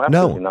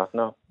 absolutely not.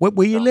 No.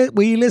 Were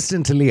you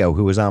listening to Leo,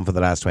 who was on for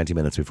the last 20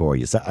 minutes before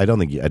you? I don't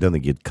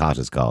think you'd caught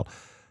his call.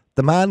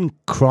 The man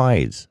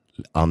cried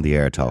on the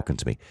air talking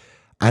to me,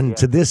 and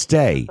to this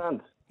day,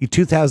 in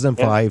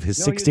 2005, his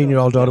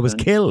 16-year-old daughter was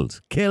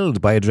killed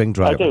by a drink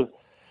driver. I do.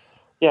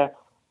 Yeah.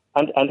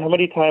 And how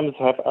many times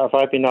have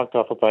I been knocked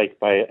off a bike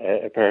by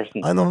a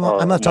person? I'm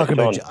not talking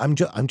about you.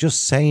 I'm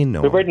just saying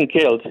no. We weren't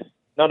killed.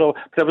 No.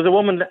 There was a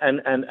woman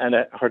and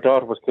her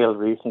daughter was killed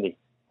recently,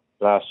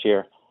 last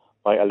year,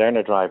 by a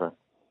learner driver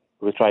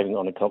who was driving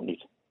unaccompanied.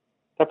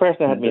 That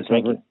person had been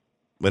drinking.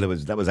 Well, it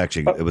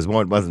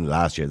wasn't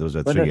last year. It was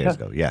about 3 years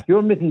ago. Yeah.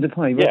 You're missing the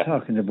point. We're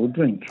talking about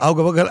drink.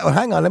 Oh,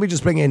 hang on. Let me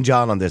just bring in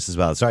John on this as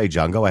well. Sorry,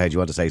 John. Go ahead. You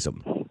want to say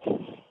something?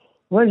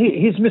 Well,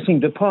 he's missing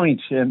the point.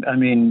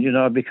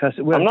 Because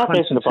we're I'm not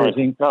missing the point.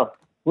 No.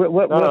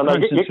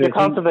 You're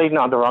concentrating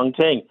on the wrong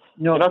thing.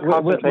 No, you're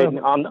not concentrating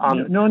on.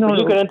 No. When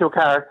you get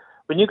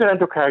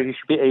into a car, you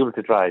should be able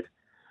to drive.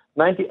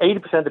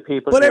 80% of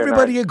people. But here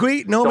everybody now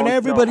agree. No, don't and know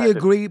everybody how to-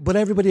 agree. But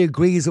everybody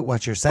agrees with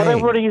what you're saying. But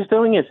everybody is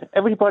doing it.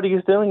 Everybody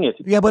is doing it.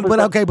 Yeah, but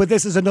okay, but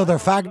this is another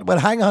fact.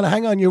 But hang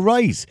on. You're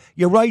right.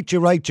 You're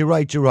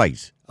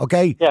right.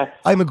 Okay. Yeah.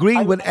 I'm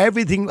agreeing with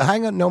everything.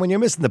 Hang on, Norman, you're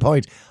missing the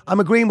point. I'm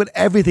agreeing with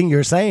everything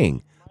you're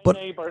saying. My But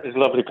neighbour is a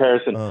lovely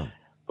person,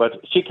 but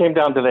she came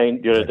down the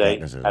lane the other day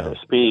at a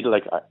speed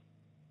like.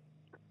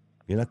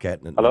 You're not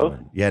getting it. Hello?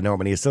 Norman. Yeah,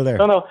 Norman, are you still there?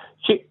 No.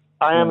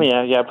 I am,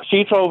 yeah. But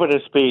she drove at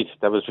a speed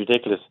that was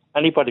ridiculous.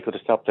 Anybody could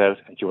have stopped out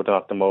and she would have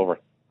knocked them over.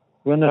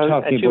 We're not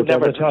talking about that.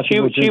 We're talking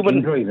about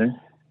drinking driving.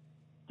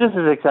 This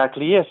is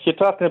exactly, yes. You're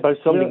talking about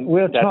something.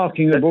 We're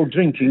talking about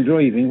drinking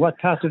driving. What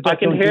part of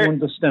that don't you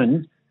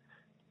understand?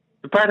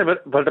 The part of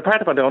it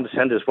I don't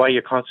understand is why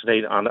you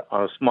concentrate on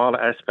a small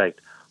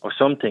aspect of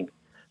something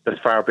that's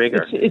far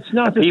bigger. It's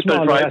not a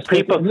small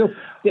aspect. Look,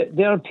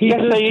 there are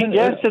people.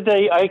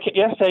 Yesterday I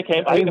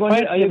came. Are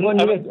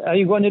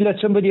you going to let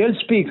somebody else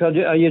speak, or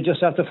are you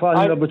just have to fall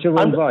in love with your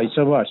own voice,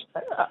 or what?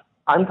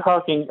 I'm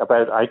talking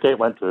about.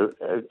 went to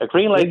a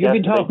green light. You've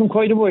been talking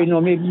quite a while now.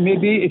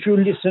 Maybe if you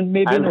listen,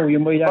 you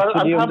might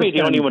actually I'm probably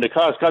the only one that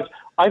caused. Because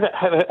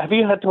have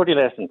you had 30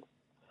 lessons?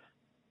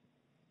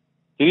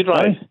 Do you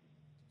drive? Right.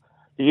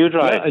 Do you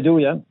drive? Yeah,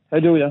 I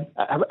do, yeah.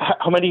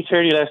 How many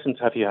theory lessons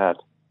have you had?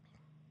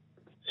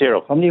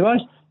 0. How many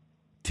what?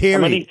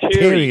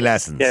 Theory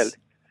lessons.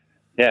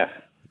 Yeah.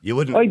 You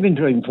wouldn't. I've been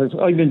driving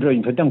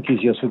for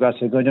donkeys years. For God's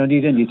sake, I don't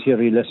need any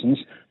theory lessons.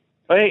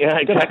 Yeah,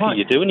 exactly.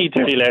 You do need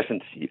theory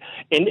lessons.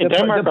 In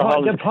Denmark or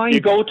Holland,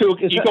 you go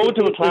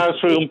to a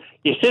classroom,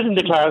 you sit in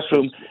the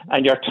classroom,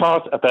 and you're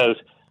taught about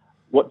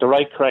what the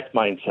right, correct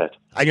mindset.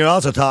 And you're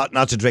also taught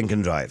not to drink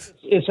and drive.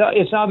 It's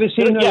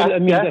obviously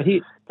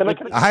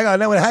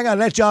Hang on.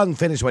 Let John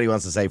finish what he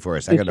wants to say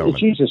first.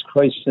 Jesus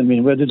Christ! I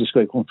mean, where did this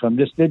guy come from?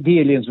 The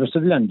aliens must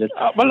have landed.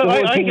 I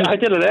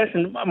did a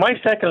lesson. My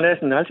second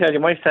lesson. I'll tell you.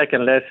 My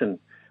second lesson.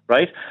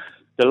 Right,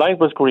 the light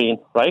was green.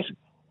 Right,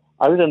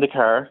 I was in the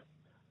car.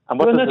 And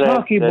we're not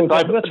talking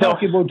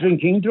about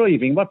drinking and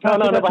driving. What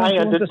part of that hang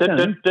on.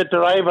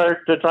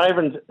 The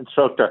driving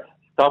instructor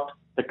stopped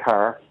the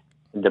car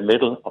in the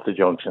middle of the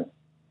junction,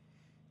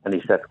 and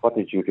he said, "What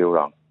did you do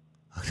wrong?"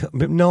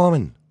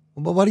 Norman,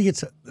 but what are you?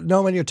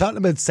 Norman, you're talking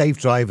about safe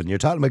driving. You're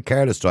talking about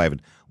careless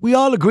driving. We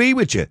all agree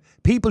with you.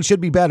 People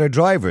should be better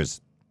drivers,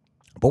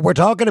 but we're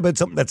talking about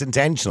something that's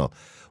intentional,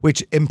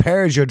 which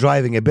impairs your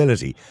driving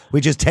ability,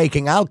 which is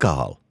taking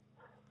alcohol.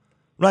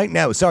 Right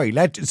now, sorry,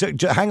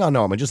 hang on,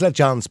 Norman. Just let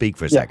John speak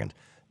for a second.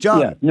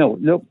 John. Yeah, no,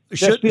 look,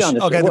 let's be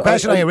honest. Okay, the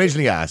question I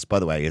originally asked, by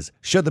the way, is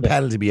should the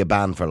penalty be a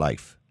ban for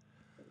life?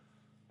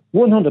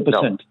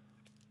 100%.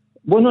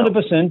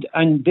 100%.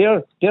 And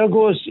there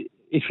goes,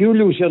 if you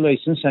lose your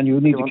licence and you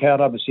need a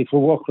car, obviously,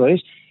 for work,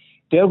 right?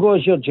 There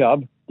goes your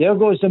job. There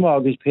goes the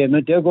mortgage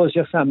payment. There goes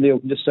your family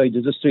out on the side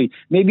of the street.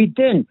 Maybe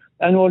then,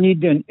 and only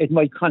then, it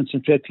might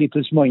concentrate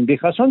people's mind.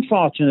 Because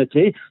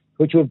unfortunately,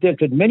 which we've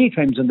dealt with many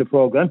times in the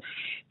programme,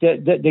 the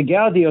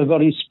Gardaí are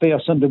very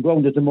sparse on the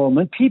ground at the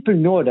moment. People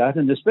know that,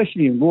 and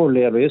especially in rural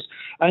areas.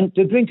 And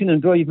the drinking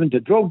and driving,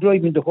 the drug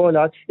driving, the whole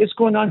lot, it's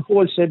going on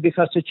wholesale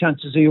because the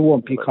chances are you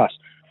won't be caught.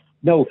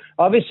 Now,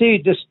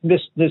 obviously,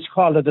 this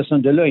caller that's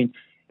on the line,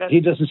 he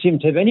doesn't seem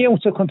to have any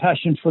ounce of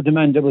compassion for the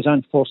man that was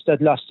on first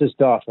that lost his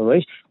daughter,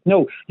 right?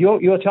 No,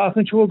 you're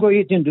talking to a guy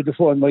at the end of the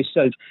phone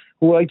myself,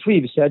 who I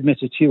previously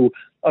admitted to you,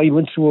 I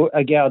went through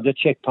a Garda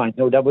checkpoint.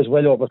 Now, that was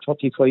well over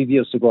 35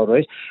 years ago,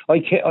 right?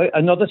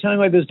 Another time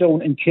I was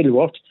down in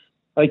Kilworth.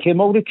 I came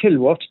out of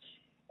Kilworth.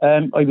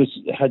 I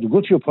had a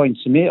good few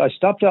points to me. I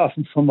stopped off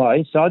in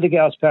Fermoy, saw the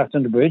guards parked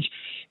on the bridge,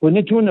 went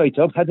into a night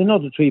up, had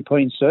another 3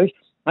 points out.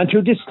 And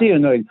to this day,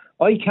 Niall,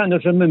 I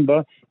cannot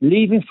remember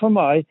leaving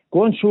Fermoy,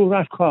 going through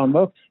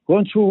Rathcormac,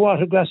 going through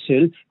Watergrass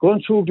Hill,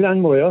 going through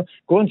Glenmoyle,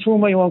 going through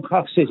my own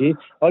Cork City.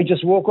 I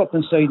just woke up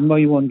inside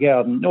my own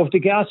garden. Now, if the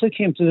guards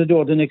came to the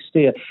door the next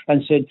day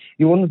and said,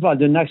 you weren't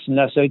involved in an accident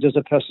last night, as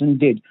a person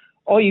did,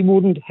 I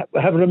wouldn't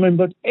have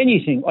remembered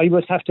anything. I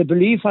would have to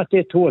believe what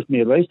they told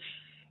me, right?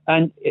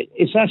 And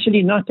it's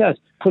actually not that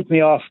put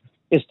me off.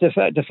 It's the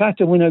fact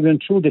that when I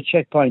went through the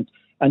checkpoint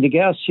and the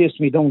guards chased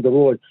me down the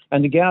road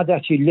and the guard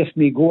actually let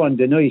me go on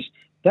the night,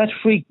 that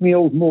freaked me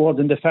out more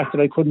than the fact that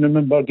I couldn't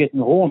remember getting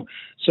home.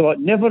 So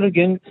never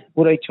again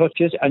would I touch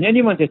it. And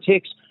anyone that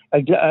takes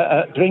a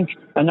drink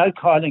and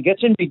alcohol and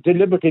gets in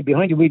deliberately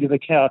behind the wheel of a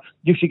car,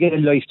 you should get a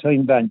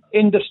lifetime ban.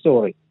 End of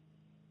story.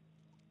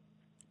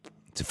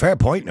 It's a fair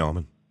point,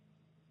 Norman.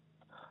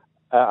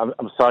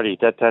 I'm sorry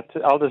that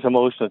all this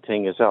emotional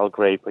thing is all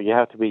great, but you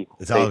have to be.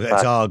 It's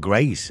all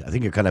great. I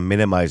think you're kind of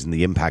minimising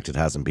the impact it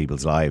has on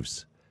people's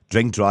lives.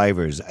 Drink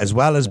drivers, as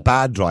well as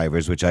bad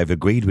drivers, which I've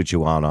agreed with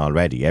you on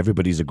already.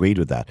 Everybody's agreed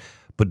with that.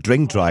 But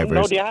drink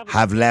drivers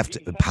have left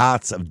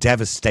paths of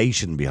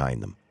devastation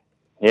behind them.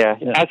 Yeah,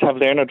 as have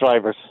learner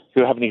drivers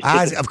who haven't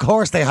even... Of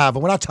course they have,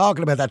 and we're not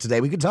talking about that today.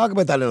 We can talk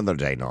about that another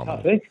day,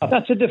 Norman.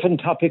 That's a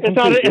different topic. It's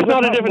not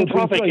a different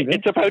topic.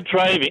 It's about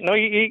driving. No,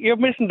 you're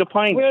missing the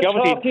point. We're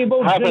talking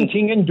about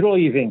drinking and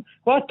driving.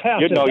 What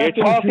part of that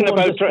you're talking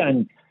about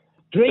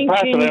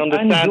drinking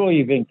and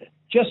driving.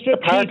 Just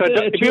repeat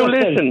if you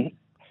listen.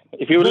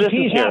 If you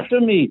repeat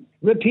after me.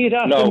 Repeat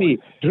after me.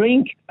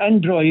 Drink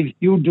and drive,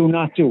 you do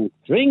not do.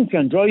 Drink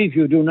and drive,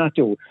 you do not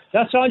do.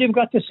 That's all you've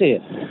got to say.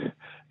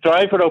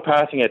 Drive without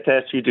passing a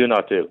test, you do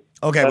not do.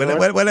 Okay,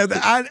 well,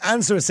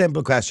 answer a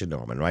simple question,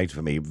 Norman, right,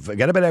 for me.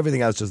 Forget about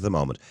everything else just at the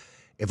moment.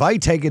 If I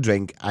take a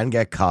drink and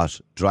get caught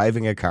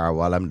driving a car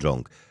while I'm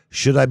drunk,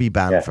 should I be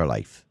banned for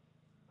life?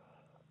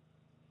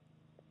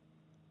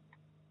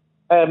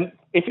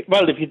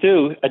 If you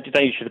do,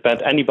 then you should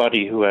ban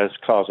anybody who has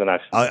caused an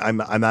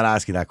accident. I'm not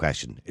asking that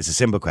question. It's a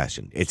simple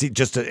question. It's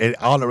just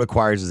all it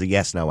requires is a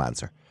yes/no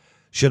answer.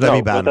 Should I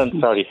be banned? Well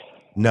then, sorry.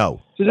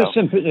 No.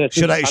 Simple,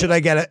 should I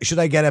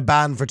get a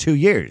ban for 2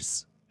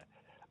 years?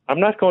 I'm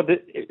not going to.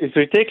 It's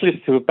ridiculous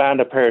to ban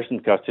a person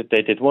because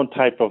they did one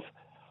type of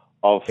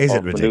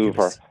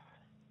maneuver.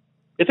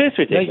 It is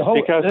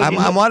ridiculous because.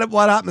 And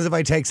what happens if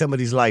I take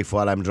somebody's life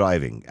while I'm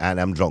driving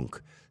and I'm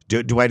drunk?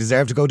 Do I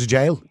deserve to go to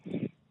jail?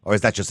 Or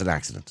is that just an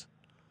accident?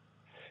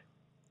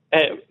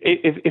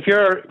 If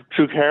you're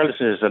through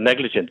carelessness or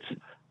negligence,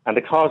 and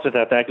the cause of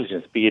that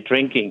negligence, be it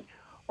drinking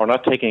or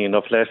not taking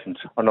enough lessons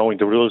or knowing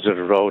the rules of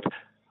the road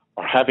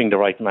or having the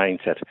right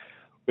mindset,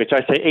 which I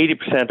say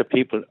 80% of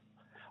people...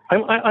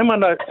 I'm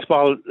on a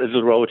small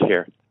little road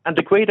here, and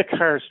the way the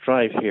cars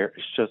drive here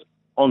is just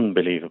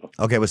unbelievable.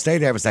 Okay, well, stay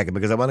there for a second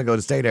because I want to go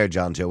to stay there,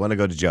 John, too. I want to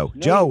go to Joe.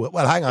 No. Joe,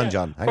 well, hang on,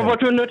 John. We're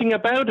doing nothing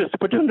about it.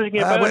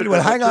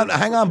 Well,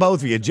 hang on,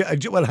 both of you.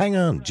 Well, hang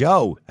on.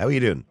 Joe, how are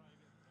you doing?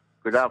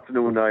 Good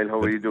afternoon, Niall. How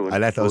are you doing? I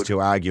let those two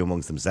argue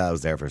amongst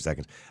themselves there for a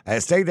second.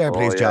 Stay there,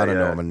 please, John and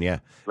Norman. Yeah,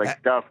 it's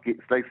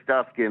like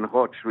Starsky and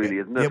Hutch, really,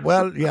 isn't it? Yeah,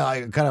 well,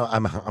 yeah,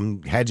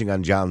 I'm hedging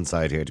on John's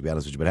side here, to be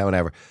honest with you. But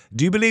however,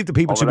 do you believe that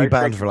people should be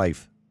banned for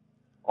life?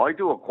 I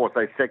do, of course.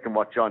 I second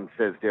what John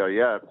says there.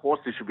 Yeah, of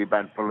course they should be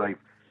banned for life.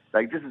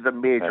 Like, this is a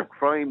major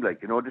crime. Like,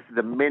 this is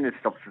a menace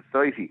of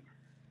society.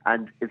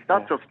 And it's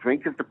not just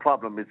drink is the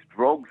problem; it's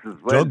drugs as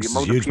well. Drugs the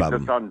amount is a huge of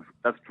people problem.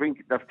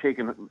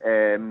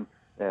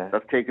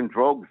 that's taken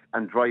drugs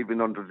and driving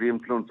under the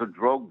influence of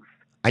drugs.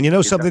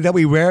 And something that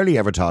we rarely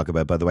ever talk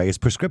about, by the way, is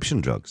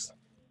prescription drugs.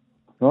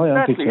 Oh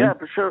yeah, exactly. Yeah,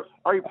 for sure.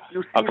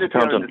 You see it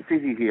here in the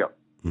city here.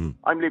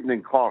 I'm living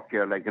in Cork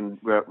here, like, and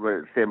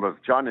where same as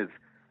John is,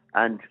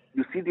 and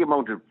you see the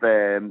amount of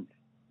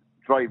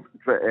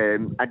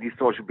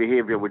antisocial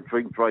behaviour with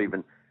drink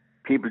driving,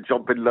 people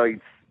jumping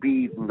lights,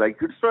 speeding, like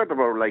you sort of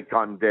are like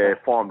on the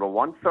Formula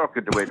 1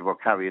 circuit the way they were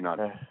carrying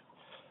on.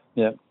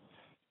 Yeah,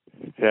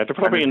 they're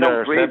probably in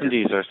their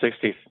 70s or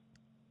 60s.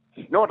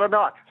 No, they're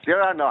not. They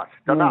are not.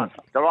 They're not.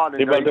 They're all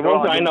in the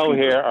ones I know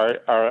here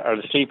are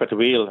asleep at the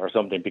wheel or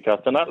something because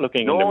they're not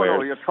looking in the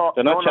mirror.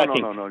 They're not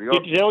checking. No.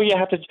 You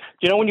have to.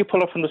 When you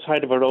pull up from the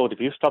side of a road,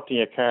 if you've stopped in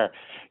your car,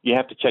 you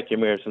have to check your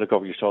mirrors and look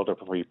over your shoulder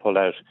before you pull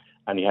out,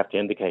 and you have to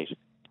indicate.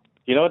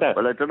 You know that?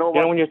 Well, I don't know.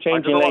 When you're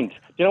changing lanes?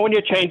 When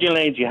you're changing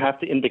lanes, you have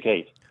to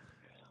indicate.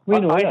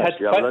 There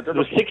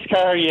was 6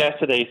 cars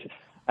yesterday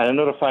and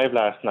another 5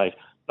 last night.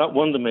 Not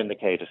one of them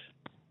indicated.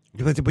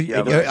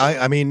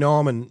 I mean,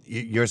 Norman,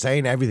 you're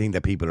saying everything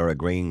that people are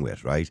agreeing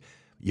with, right?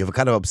 You have a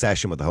kind of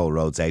obsession with the whole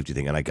road safety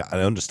thing, and I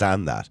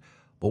understand that.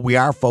 But we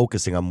are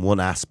focusing on one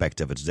aspect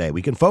of it today.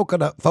 We can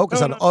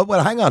focus on. Oh,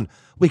 well, hang on.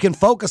 We can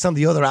focus on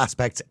the other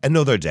aspects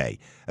another day,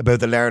 about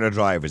the learner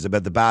drivers,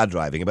 about the bad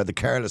driving, about the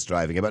careless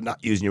driving, about not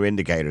using your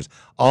indicators.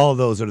 All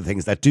those are the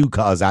things that do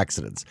cause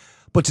accidents.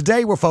 But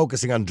today we're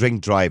focusing on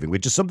drink driving,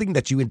 which is something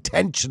that you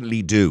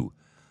intentionally do.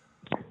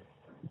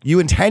 You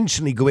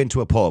intentionally go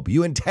into a pub.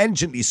 You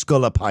intentionally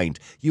scull a pint.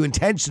 You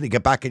intentionally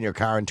get back in your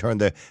car and turn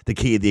the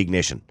key of the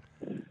ignition.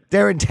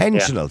 They're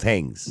intentional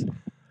things.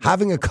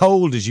 Having a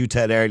cold, as you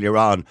said earlier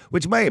on,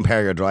 which may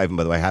impair your driving,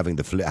 by the way, having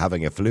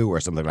a flu or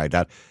something like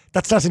that,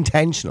 that's not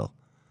intentional.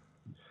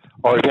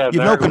 You've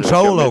no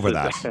control over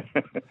that.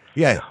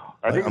 Yeah.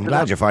 I'm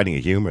glad you're finding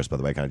it humorous, by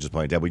the way, can I just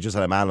point out. We just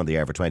had a man on the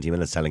air for 20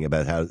 minutes telling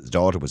about how his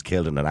daughter was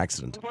killed in an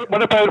accident.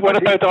 What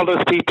about all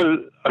those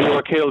people who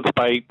were killed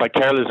by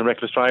careless and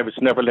reckless drivers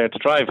who never learned to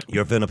drive?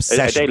 You're of an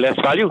obsession. Are they less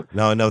value?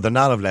 No, they're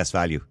not of less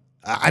value.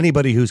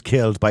 Anybody who's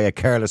killed by a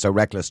careless or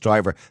reckless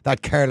driver,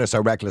 that careless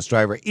or reckless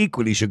driver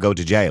equally should go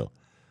to jail.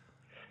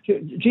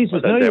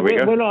 Jesus,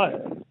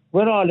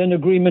 we're all in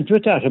agreement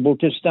with that about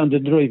the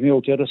standard driving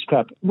out there, the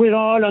scrap. We're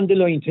all on the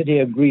line today,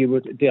 agree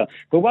with it there.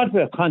 But what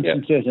we're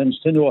concentrating on is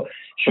to know,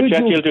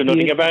 you'll do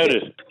nothing about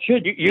it.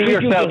 You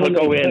yourself will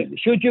go in.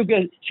 Should you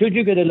get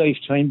a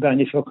lifetime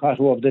ban if you're caught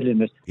over the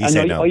limit? He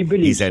said no.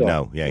 He said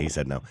no. Yeah, he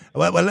said no.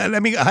 Well,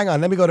 let me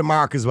go to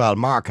Mark as well.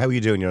 Mark, how are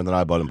you doing? You're on the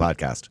Niall Boylan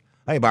podcast.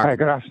 Hey, Mark. Hi,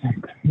 good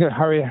afternoon. Good,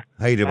 how are you?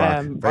 How you doing,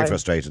 Mark? Very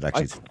frustrated,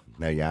 actually.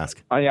 Now you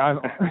ask.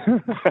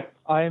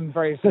 I'm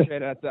very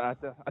frustrated at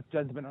the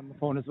gentleman on the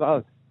phone as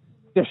well.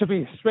 There should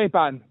be a straight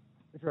ban.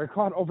 If you're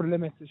caught over the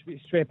limits, there should be a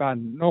straight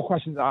ban. No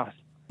questions asked.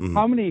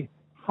 Mm-hmm.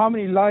 How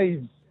many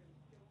lives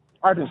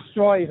are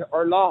destroyed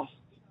or lost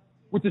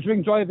with the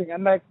drink driving?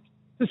 And like,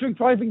 the drink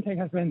driving thing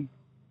has been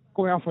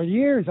going on for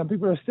years, and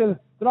people are they're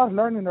not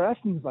learning their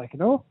lessons, like,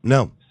 No.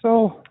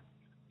 So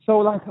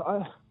like.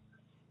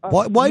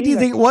 Why do you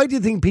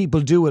think people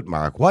do it,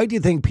 Mark? Why do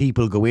you think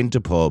people go into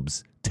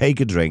pubs, take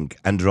a drink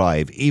and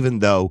drive, even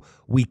though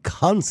we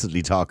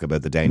constantly talk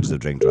about the dangers of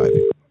drink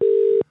driving?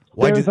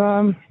 There's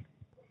a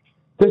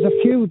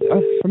few.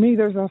 For me,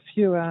 there's a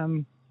few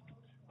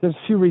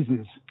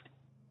reasons.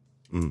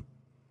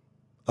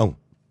 Oh,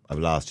 I've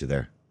lost you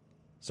there.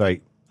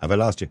 Sorry, have I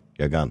lost you?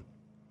 You're gone.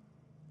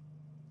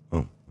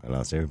 Oh, I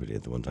lost everybody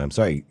at the one time.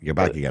 Sorry, you're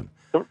back again.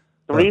 The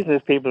reason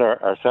is people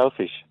are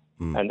selfish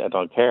and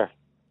don't care.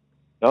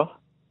 No?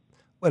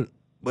 Well,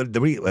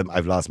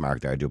 I've lost Mark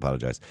there. I do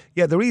apologise.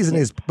 Yeah, the reason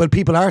is,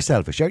 people are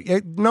selfish.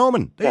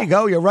 Norman, there you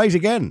go. You're right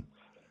again.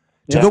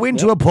 To go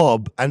into a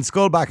pub and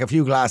scull back a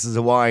few glasses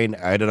of wine,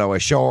 I don't know, a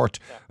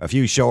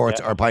few shorts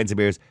or pints of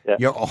beers,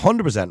 you're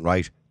 100%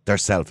 right. They're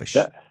selfish.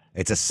 Yeah.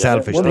 It's a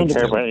selfish thing. They don't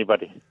care about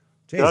anybody.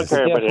 They don't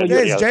care about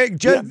anybody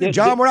else.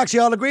 John, we're actually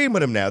all agreeing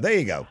with him now. There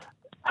you go.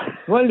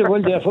 Well,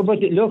 therefore, but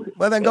look.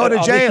 Well, then go to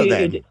jail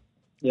then.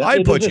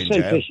 I'd put you in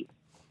jail.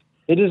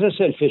 It is a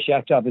selfish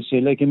act,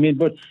 obviously.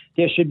 But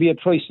there should be a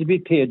price to be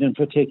paid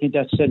for taking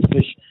that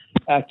selfish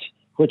act,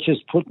 which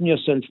is putting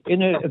yourself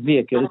in a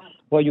vehicle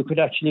where you could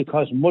actually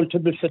cause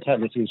multiple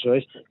fatalities,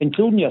 right?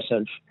 Including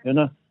yourself,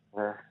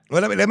 Well,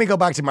 let me go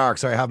back to Mark.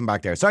 Sorry, I have him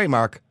back there. Sorry,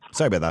 Mark.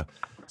 Sorry about that.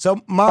 So,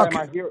 Mark,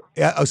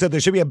 so there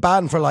should be a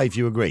ban for life,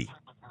 you agree?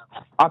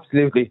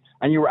 Absolutely.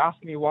 And you were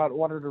asking me what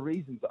are the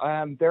reasons?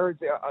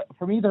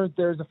 For me,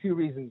 there's a few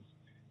reasons.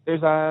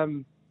 There's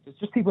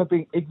just people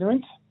being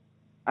ignorant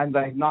and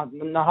not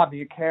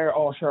having a care.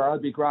 Oh, sure, I'll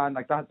be grand.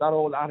 Like that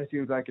old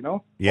attitude,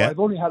 Yeah. Oh, I've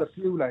only had a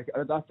few. That's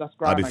grand.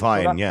 I'll be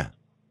fine. Yeah,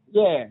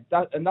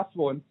 that's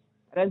one.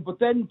 But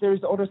then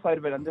there's the other side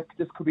of it, and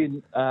this could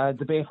be a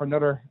debate for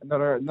another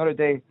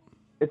day.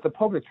 It's the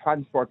public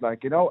transport,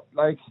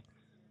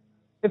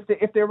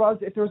 if there was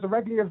a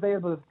readily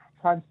available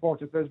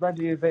transport, if there's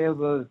readily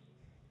available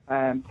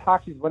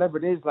taxis, whatever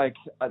it is, I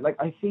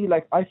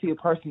feel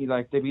personally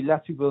there'd be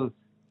less people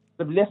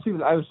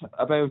out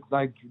about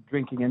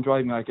drinking and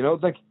driving,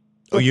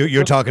 Oh,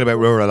 you're talking about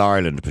rural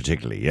Ireland,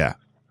 particularly, yeah.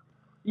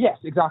 Yes,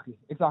 exactly.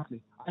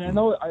 And I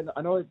know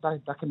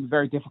that can be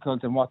very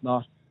difficult and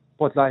whatnot,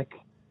 but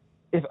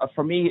if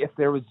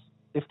there was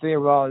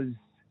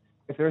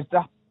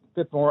that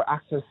bit more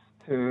access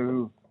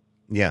to.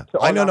 Yeah,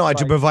 I know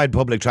to provide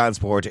public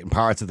transport in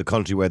parts of the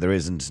country where there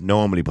isn't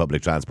normally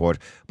public transport.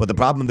 But the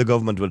problem the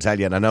government will tell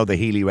you, and I know the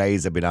Healy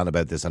Rays have been on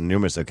about this on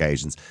numerous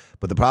occasions,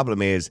 but the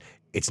problem is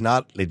it's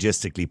not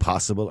logistically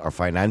possible or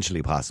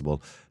financially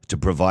possible to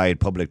provide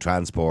public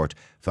transport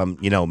from,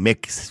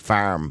 Mick's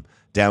farm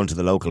down to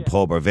the local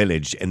pub or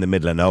village in the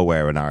middle of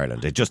nowhere in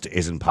Ireland. It just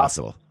isn't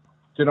possible.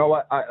 Do you know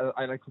what?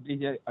 I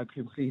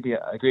completely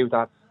agree with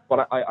that.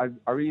 But I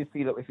really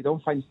feel that if you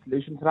don't find a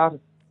solution to that,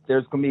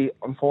 there's going to be,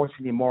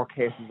 unfortunately, more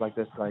cases like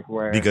this,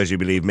 where... Because you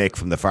believe Mick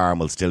from the farm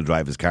will still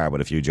drive his car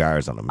with a few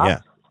jars on him,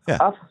 yeah.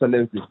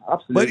 Absolutely.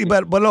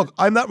 But look,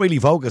 I'm not really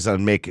focused on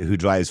Mick, who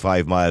drives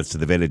 5 miles to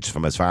the village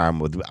from his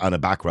farm on a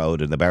back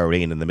road in the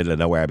Berreen in the middle of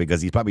nowhere,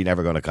 because he's probably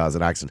never going to cause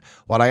an accident.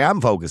 What I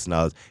am focusing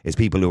on is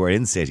people who are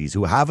in cities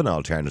who have an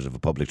alternative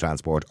of public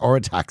transport, or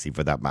a taxi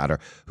for that matter,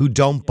 who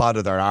don't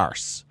bother their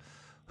arse,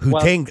 who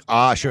think,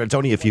 sure, it's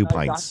only a few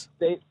pints.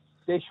 They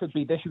should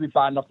be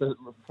banned up for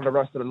the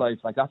rest of their life.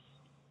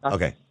 That's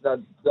okay.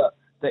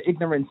 The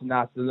ignorance in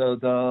that,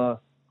 the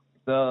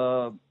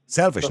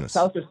selfishness. The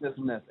selfishness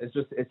in it. It's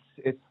just it's.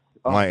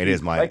 It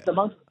is my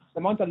the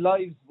amount of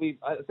lives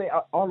I say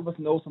all of us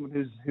know someone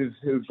who's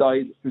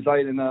died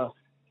in a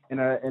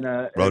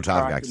road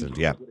traffic accident.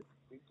 Yeah.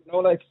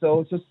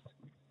 So it's just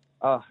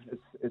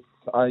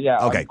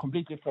okay. I'm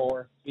completely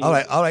for. All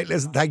right.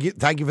 Listen, thank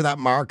you for that,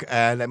 Mark.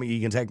 You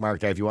can take Mark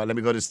there if you want. Let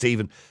me go to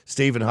Stephen.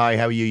 Stephen, hi.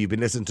 How are you? You've been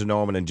listening to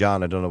Norman and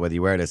John. I don't know whether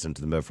you were listening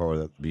to them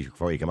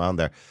before you come on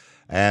there.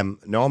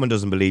 Norman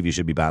doesn't believe you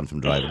should be banned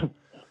from driving.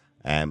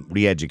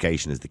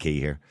 Re-education is the key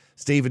here.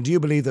 Stephen, do you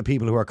believe that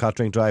people who are caught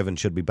drink driving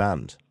should be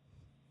banned?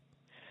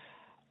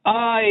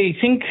 I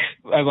think,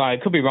 I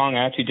could be wrong.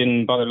 I actually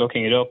didn't bother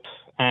looking it up.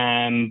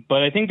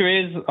 But I think there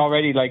is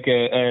already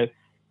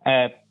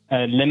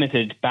a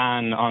limited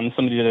ban on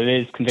somebody that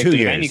is convicted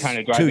of any kind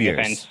of driving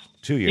offence.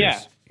 2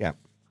 years. Yeah.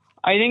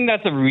 I think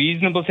that's a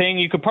reasonable thing.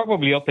 You could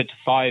probably up it to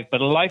 5, but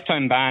a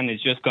lifetime ban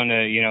is just going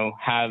to,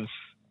 have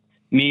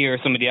me or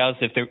somebody else,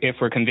 if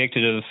we're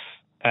convicted of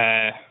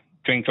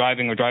drink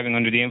driving or driving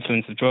under the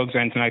influence of drugs or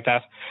anything like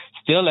that,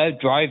 still out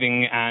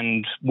driving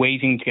and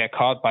waiting to get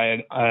caught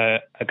by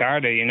a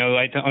Garda.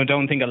 I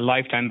don't think a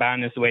lifetime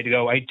ban is the way to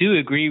go. I do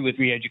agree with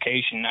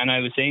re-education, and I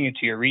was saying it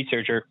to your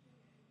researcher.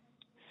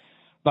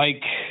 I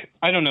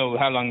don't know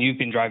how long you've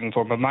been driving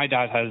for, but my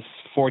dad has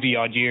 40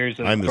 odd years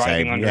of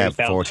driving under his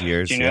belt. 40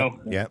 years.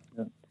 Yeah.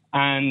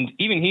 And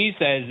even he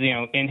says,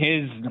 in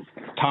his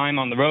time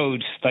on the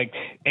road,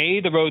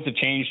 the roads have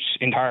changed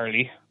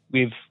entirely.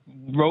 We've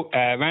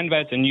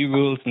roundabouts and new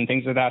rules and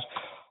things like that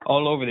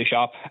all over the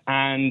shop,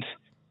 and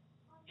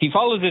he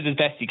follows it as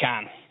best he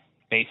can,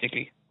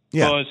 basically.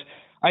 Yeah. But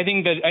I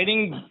think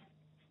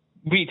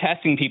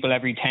retesting people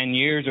every 10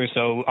 years or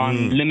so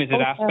on limited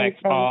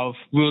aspects of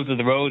rules of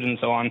the road and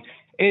so on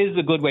is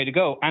a good way to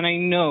go. And I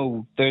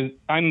know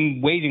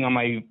I'm waiting on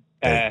my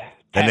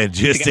the test to get my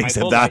logistics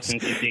full of that.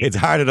 license, you see. It's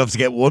hard enough to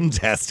get one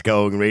test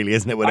going, really,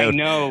 isn't it? Without I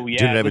know, yeah.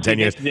 doing it every 10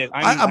 years. And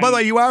by the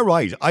way, you are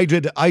right. I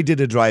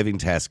did a driving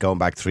test going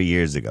back 3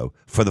 years ago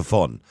for the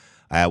fun.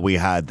 We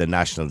had the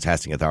National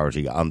Testing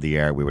Authority on the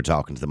air. We were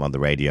talking to them on the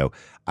radio,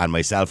 and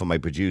myself and my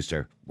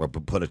producer were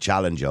put a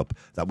challenge up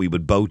that we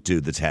would both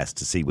do the test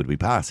to see would we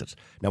pass it.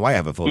 Now, I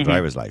have a full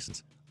driver's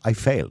license. I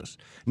failed it.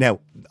 Now,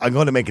 I'm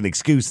going to make an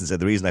excuse and say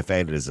the reason I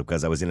failed it is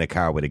because I was in a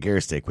car with a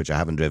gear stick, which I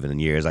haven't driven in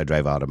years. I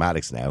drive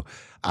automatics now,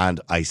 and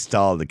I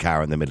stalled the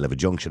car in the middle of a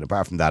junction.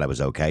 Apart from that, I was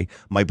okay.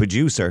 My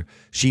producer,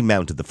 she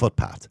mounted the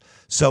footpath.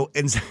 So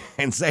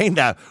in saying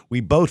that,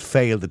 we both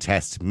failed the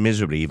test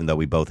miserably, even though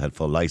we both had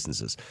full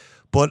licenses.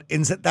 But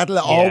that'll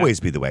always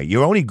be the way.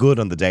 You're only good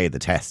on the day of the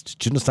test.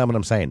 Do you understand what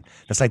I'm saying?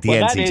 That's like the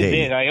NCT. That is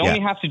it. I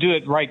only have to do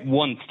it right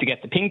once to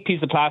get the pink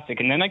piece of plastic,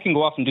 and then I can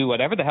go off and do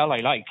whatever the hell I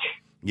like.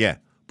 Yeah.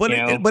 But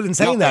in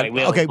saying that,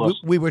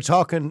 we were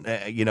talking,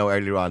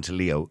 earlier on to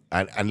Leo,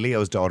 and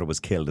Leo's daughter was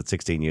killed at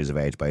 16 years of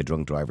age by a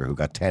drunk driver who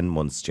got 10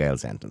 months jail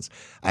sentence.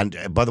 And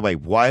by the way,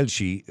 when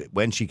she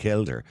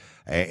killed her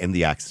in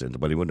the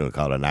accident, well, he wouldn't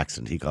call it an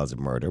accident, he calls it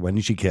murder.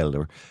 When she killed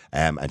her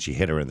and she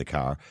hit her in the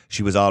car,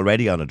 she was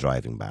already on a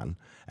driving ban.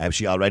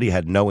 She already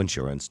had no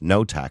insurance,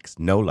 no tax,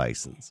 no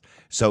license.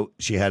 So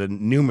she had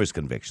numerous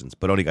convictions,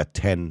 but only got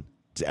 10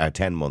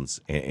 months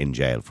in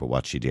jail for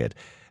what she did.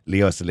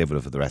 Leo has to live with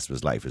it for the rest of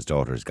his life. His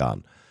daughter is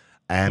gone.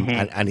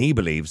 And he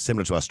believes,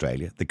 similar to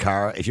Australia, the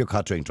car, if you're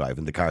caught drink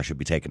driving, the car should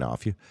be taken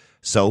off you,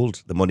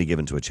 sold, the money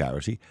given to a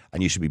charity,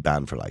 and you should be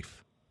banned for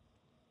life.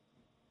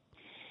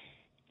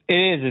 It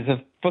is. It's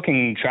a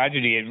fucking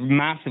tragedy. It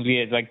massively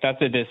is. Like,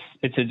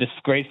 it's a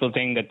disgraceful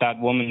thing that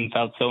woman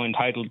felt so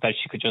entitled that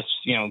she could just,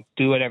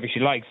 do whatever she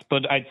likes.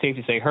 But I'd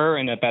safely say her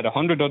and about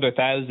 100 other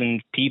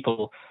thousand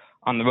people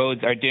on the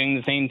roads are doing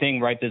the same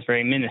thing right this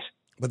very minute.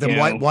 But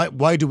then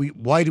why do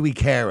we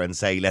care and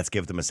say let's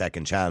give them a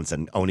second chance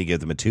and only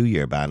give them a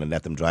 2-year ban and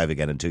let them drive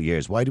again in 2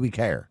 years? Why do we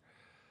care?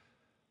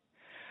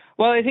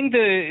 Well, I think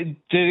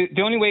the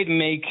only way to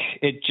make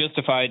it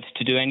justified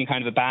to do any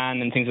kind of a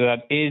ban and things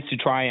like that is to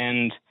try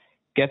and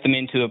get them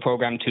into a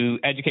program to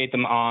educate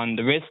them on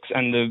the risks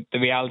and the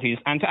realities,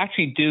 and to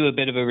actually do a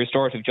bit of a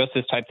restorative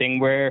justice type thing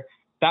where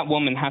that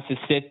woman has to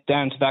sit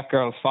down to that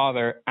girl's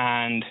father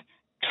and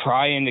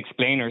try and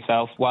explain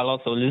herself while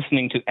also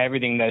listening to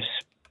everything that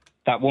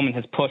woman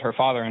has put her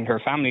father and her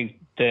family,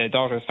 the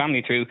daughter's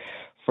family, through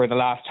for the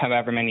last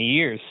however many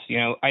years.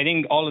 I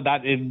think all of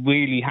that, it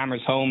really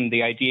hammers home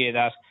the idea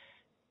that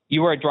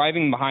you are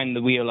driving behind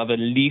the wheel of a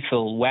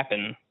lethal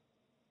weapon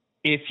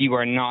if you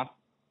are not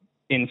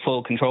in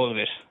full control of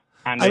it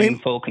and in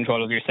full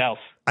control of yourself.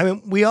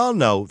 We all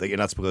know that you're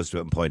not supposed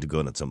to point a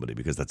gun at somebody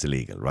because that's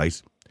illegal, right?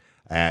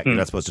 You're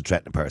not supposed to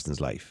threaten a person's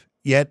life.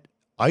 Yet,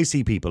 I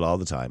see people all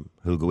the time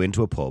who go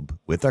into a pub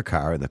with their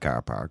car in the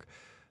car park,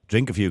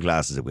 drink a few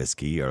glasses of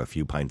whiskey or a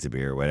few pints of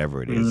beer,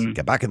 whatever it is,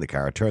 get back in the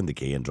car, turn the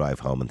key and drive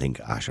home and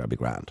think, sure, I'll be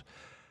grand.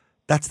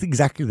 That's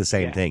exactly the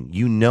same thing.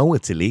 You know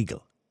it's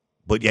illegal,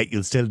 but yet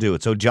you'll still do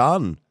it. So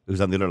John,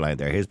 who's on the other line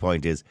there, his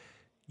point is,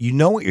 you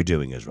know what you're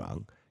doing is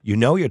wrong. You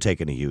know you're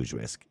taking a huge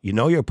risk. You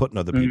know you're putting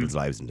other people's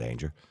lives in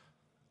danger.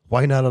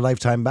 Why not a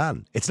lifetime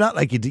ban? It's not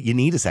like you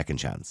need a second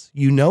chance.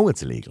 You know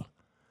it's illegal.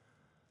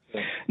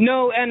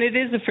 No, and it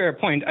is a fair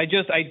point. I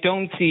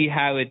don't see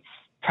how it's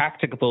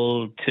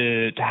practicable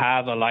to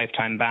have a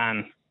lifetime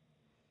ban.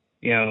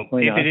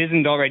 If it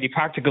isn't already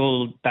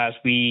practical that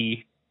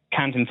we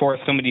can't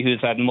enforce somebody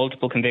who's had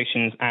multiple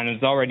convictions and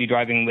is already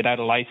driving without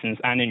a license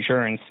and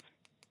insurance.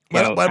 We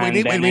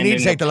need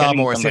to take the law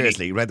more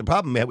seriously, right? The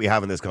problem we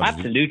have in this country,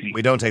 absolutely,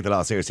 we don't take the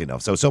law seriously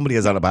enough. So somebody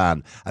is on a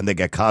ban and they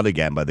get caught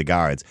again by the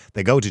guards.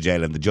 They go to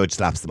jail and the judge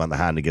slaps them on the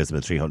hand and gives them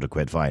a 300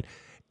 quid fine.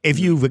 If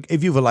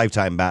you've a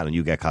lifetime ban and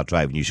you get caught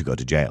driving, you should go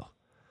to jail.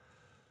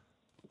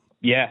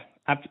 Yeah.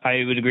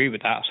 I would agree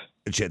with that.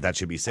 That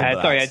should be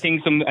simple. Sorry, I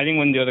think one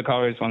of the other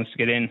callers wants to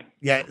get in.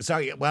 Yeah,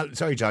 sorry. Well,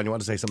 sorry, John, you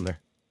want to say something there?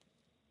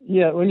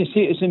 Yeah, well, you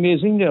see, it's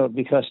amazing there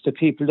because the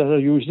people that are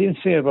usually in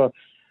favour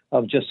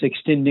of just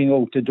extending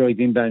out the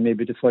driving ban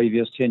maybe to 5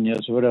 years, 10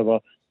 years, or whatever,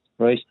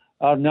 right,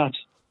 are not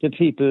the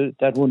people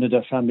that one of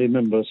their family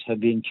members have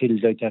been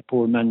killed, like that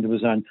poor man that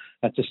was on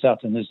at the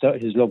start and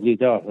his lovely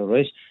daughter,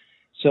 right?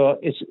 So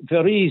it's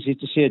very easy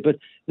to say it, but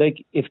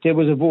like if there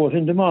was a vote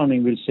in the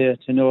morning, we'll say,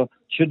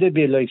 should there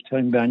be a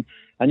lifetime ban?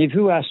 And if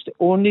you asked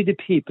only the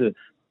people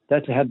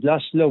that have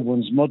lost loved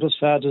ones, mothers,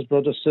 fathers,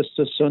 brothers,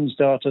 sisters, sons,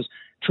 daughters,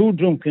 through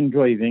drunken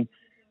driving,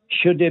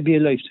 should there be a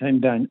lifetime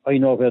ban? I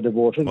know where the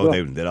vote would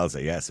go. They'd all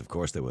say yes, of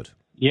course they would.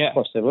 Yeah. Of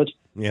course they would.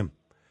 Yeah.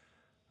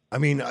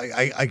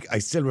 I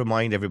still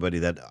remind everybody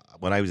that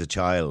when I was a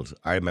child,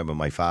 I remember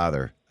my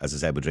father, as I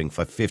said, would drink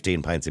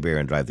 15 pints of beer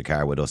and drive the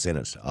car with us in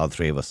it, all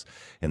three of us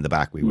in the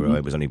back. I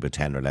was only about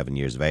 10 or 11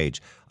 years of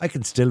age. I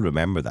can still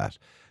remember that.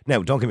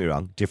 Now, don't get me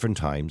wrong, different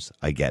times,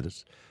 I get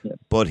it. Yeah.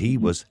 But he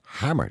was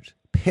hammered,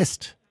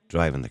 pissed,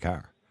 driving the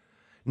car.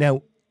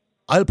 Now,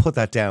 I'll put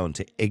that down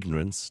to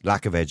ignorance,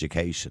 lack of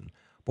education,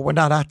 but we're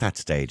not at that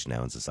stage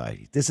now in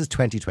society. This is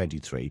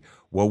 2023.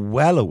 We're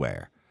well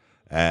aware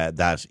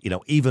that,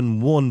 even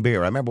one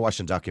beer, I remember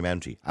watching a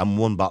documentary, and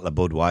one bottle of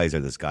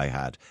Budweiser this guy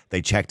had,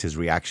 they checked his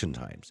reaction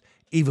times.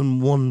 Even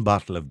one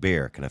bottle of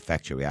beer can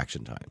affect your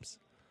reaction times.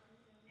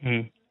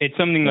 It's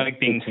something like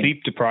being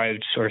sleep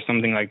deprived or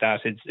something like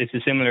that. It's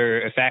a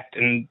similar effect,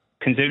 and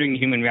considering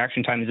human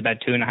reaction time is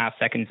about 2.5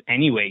 seconds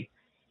anyway,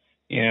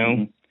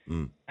 it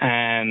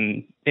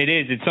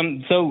is.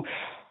 So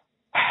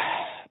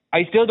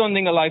I still don't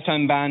think a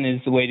lifetime ban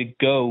is the way to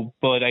go,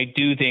 but I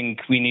do think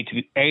we need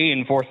to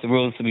enforce the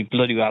rules that we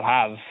bloody well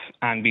have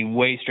and be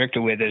way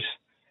stricter with it.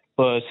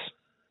 But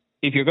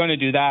if you're going to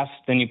do that,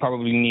 then you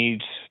probably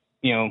need,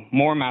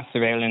 more mass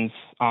surveillance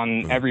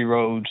on every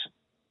road,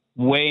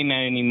 way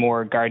many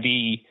more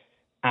Gardaí,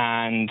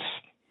 and,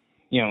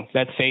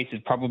 let's face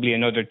it, probably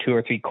another 2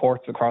 or 3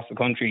 courts across the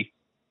country.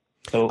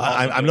 So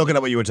I'm looking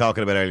at what you were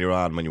talking about earlier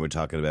on when you were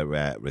talking about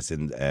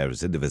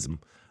recidivism.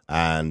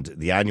 And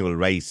the annual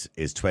rate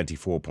is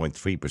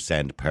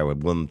 24.3% per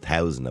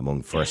 1,000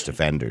 among first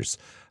offenders.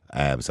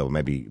 So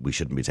maybe we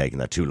shouldn't be taking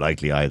that too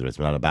lightly either. It's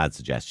not a bad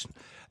suggestion.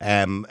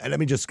 And let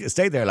me just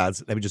stay there,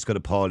 lads. Let me just go to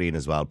Pauline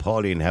as well.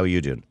 Pauline, how are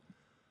you doing?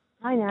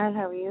 Hi, Niall.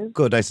 How are you?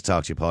 Good. Nice to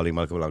talk to you, Pauline.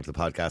 Welcome along to the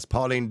podcast.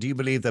 Pauline, do you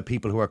believe that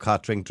people who are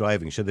caught drink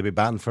driving, should they be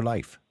banned for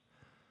life?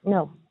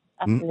 No,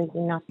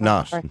 absolutely not.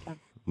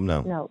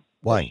 No.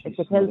 Why? If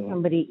you kill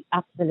somebody,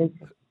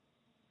 absolutely.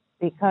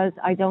 Because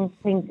I don't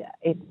think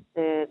it's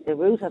the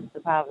root of the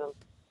problem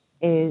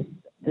is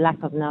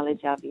lack of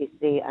knowledge,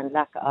 obviously, and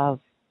lack of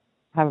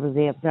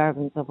probably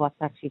observance of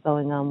what's actually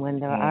going on when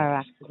there are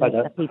accidents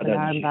that people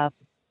are involved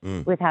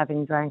with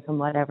having drank and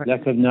whatever.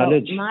 Lack of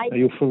knowledge. Are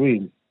you for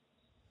real?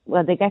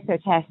 Well, they get their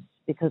tests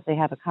because they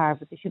have a car,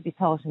 but they should be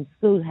taught in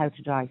school how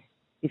to drive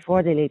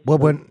before they leave. We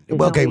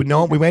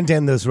went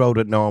down this road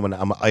with Norman.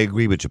 I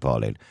agree with you,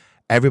 Pauline.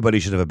 Everybody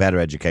should have a better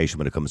education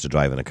when it comes to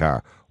driving a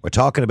car. We're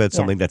talking about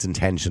something that's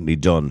intentionally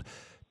done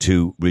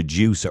to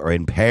reduce or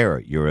impair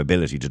your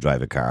ability to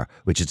drive a car,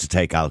 which is to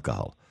take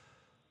alcohol.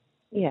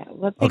 Yeah.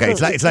 Well, okay,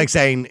 it's like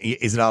saying,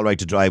 is it all right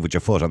to drive with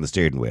your foot on the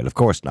steering wheel? Of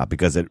course not,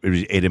 because it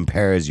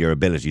impairs your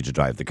ability to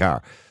drive the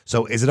car.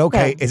 So is it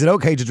okay? Yeah. Is it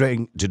okay to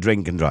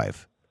drink and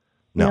drive?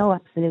 No,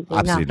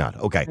 absolutely not.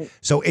 Okay,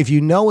 so if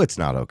you know it's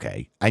not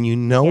okay and you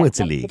know it's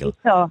illegal, it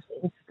should be taught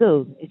in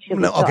school. It should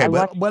be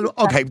taught.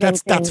 Okay,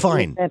 that's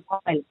fine.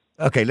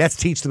 Okay, let's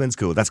teach them in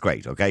school. That's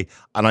great. Okay,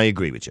 and I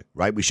agree with you.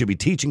 Right, we should be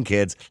teaching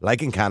kids,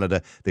 like in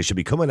Canada, they should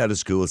be coming out of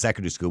school,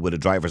 secondary school, with a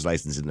driver's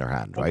license in their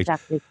hand. Right,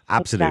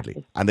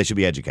 absolutely, and they should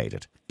be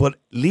educated. But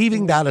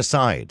leaving that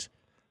aside,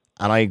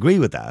 and I agree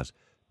with that.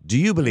 Do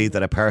you believe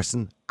that a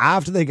person,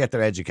 after they get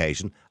their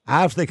education,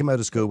 after they come out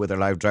of school with their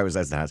driver's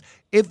license in hand,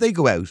 if they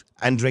go out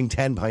and drink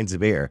 10 pints of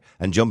beer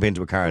and jump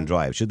into a car and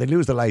drive, should they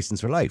lose their licence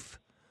for life?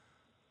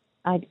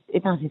 Not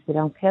if they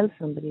don't kill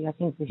somebody. I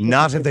think they should.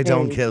 Not if they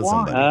don't kill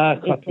somebody.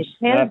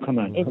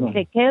 If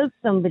they kill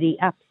somebody,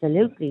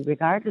 absolutely,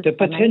 regardless. The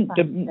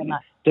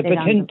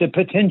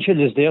potential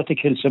is there to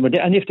kill somebody,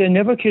 and if they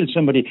never kill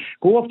somebody,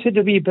 go up to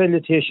the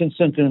rehabilitation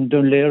centre in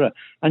Dunleera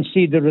and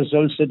see the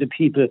results of the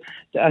people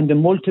and the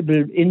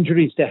multiple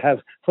injuries they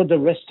have for the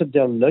rest of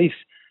their life.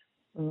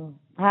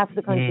 Half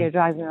the country are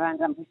driving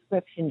around on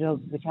prescription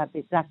drugs, which have the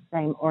exact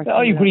same.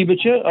 I agree with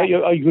you.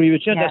 I agree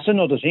with you. Yeah. That's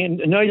another thing.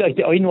 And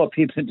I know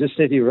people in the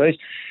city, right?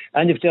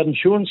 And if their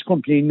insurance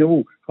company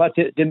knew what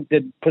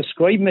the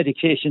prescribed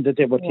medication that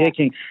they were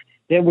taking,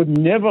 they would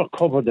never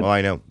cover them. Oh,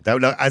 I know.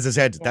 As I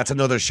said, that's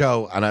another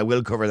show, and I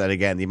will cover that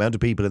again. The amount of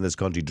people in this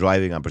country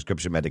driving on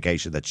prescription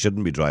medication that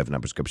shouldn't be driving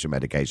on prescription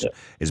medication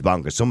is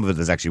bonkers. Some of it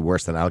is actually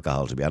worse than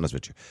alcohol, to be honest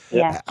with you.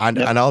 Yeah.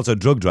 And also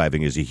drug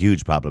driving is a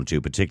huge problem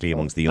too, particularly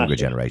amongst the younger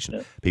generation.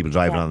 Yeah. People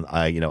driving on,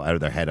 out of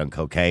their head on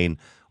cocaine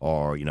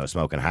or,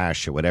 smoking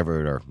hash or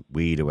whatever, or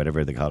weed or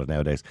whatever they call it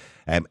nowadays.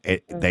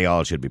 They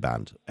all should be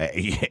banned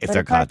if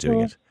they're caught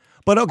doing it.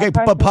 But okay,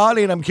 but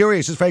Pauline, I'm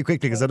curious, just very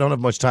quickly, because I don't have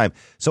much time.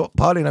 So,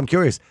 Pauline, I'm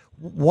curious,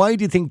 why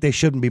do you think they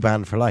shouldn't be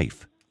banned for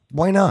life?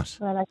 Why not?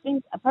 Well, I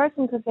think a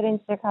person could get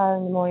into their car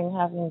in the morning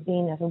having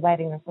been at a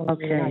wedding or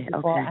something the night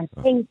before and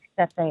think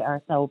that they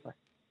are sober.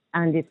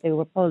 And if they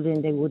were pulled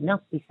in, they would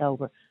not be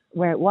sober,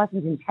 where it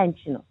wasn't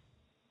intentional.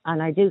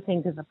 And I do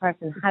think if a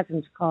person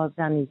hasn't caused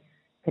any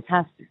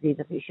catastrophe,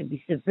 that they should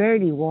be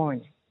severely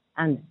warned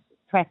and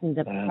threatened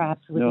that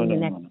perhaps within the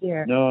next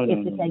year,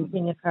 if the same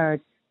thing occurred,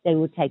 they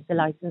would take the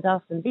license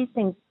off them. These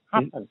things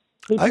happen.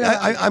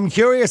 I'm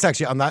curious,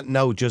 actually, on that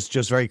note,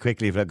 just very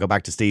quickly, if I go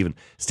back to Stephen.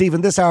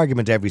 Stephen, this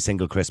argument every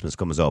single Christmas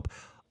comes up.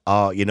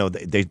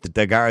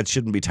 The guards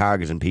shouldn't be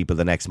targeting people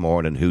the next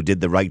morning who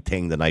did the right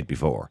thing the night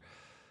before.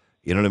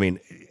 You know what I mean?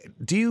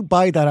 Do you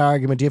buy that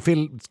argument? Do you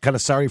feel kind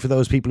of sorry for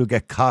those people who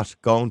get caught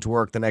going to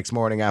work the next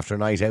morning after a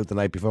night out the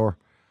night before?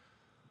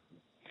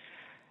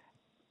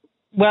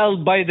 Well,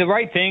 by the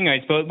right thing,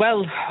 I suppose.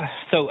 Well,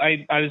 so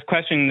I was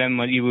questioning them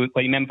what you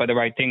meant by the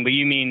right thing, but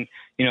you mean,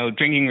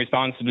 drinking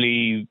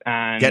responsibly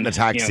and getting a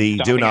taxi,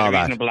 doing all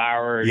that, reasonable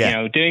hour,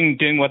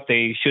 doing what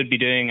they should be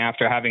doing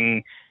after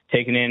having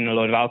taken in a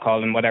load of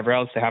alcohol and whatever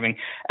else they're having.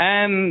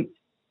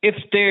 If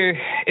they're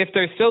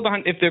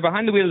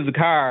behind the wheel of the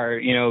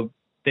car,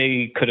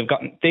 they could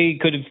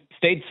have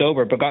stayed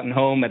sober but gotten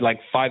home at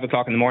like 5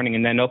 o'clock in the morning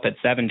and then up at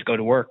 7 to go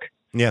to work.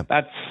 Yeah.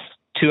 That's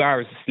 2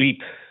 hours of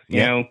sleep. You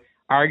know,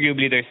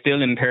 arguably they're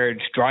still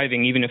impaired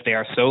driving even if they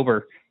are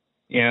sober.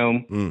 You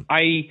know, And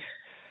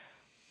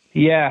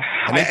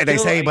they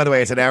say, by the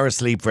way, it's an hour's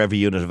sleep for every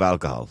unit of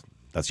alcohol.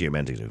 That's what you're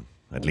meant to do,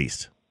 at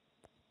least.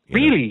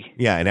 Really?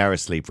 Yeah, an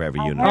hour's sleep for every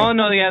unit. Oh,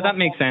 no, yeah, that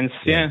makes sense.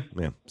 Yeah.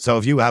 So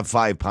if you have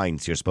 5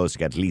 pints, you're supposed to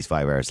get at least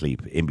 5 hours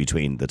sleep in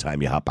between the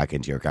time you hop back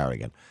into your car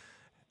again.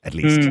 At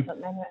least. But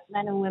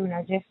men and women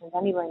are different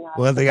anyway now.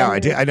 Well, they are.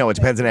 I know it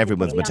depends on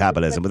everyone's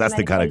metabolism, but that's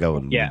the kind of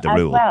the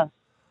rule. Well.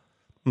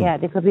 Yeah,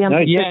 they could be on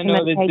it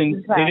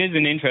is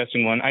an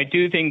interesting one. I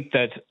do think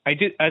that I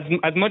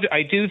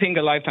do think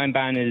a lifetime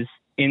ban is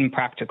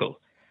impractical.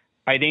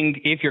 I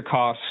think if you're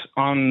caught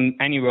on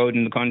any road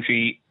in the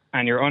country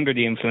and you're under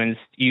the influence,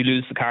 you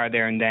lose the car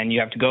there and then. You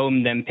have to go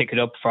and then pick it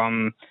up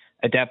from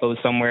a depot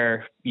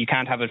somewhere. You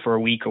can't have it for a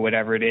week or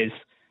whatever it is.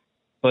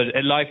 But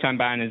a lifetime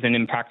ban is an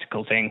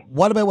impractical thing.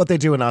 What about what they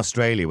do in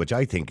Australia, which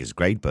I think is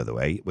great, by the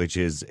way, which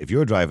is if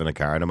you're driving a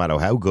car, no matter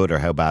how good or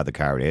how bad the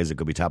car is, it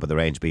could be top of the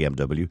range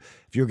BMW.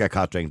 If you get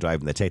caught drink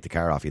driving, they take the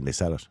car off you and they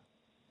sell it.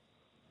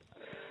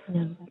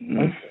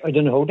 I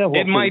don't know how that works.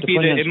 It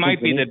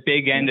might be the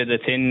big end of the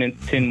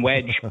thin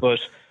wedge, but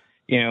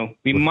you know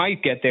we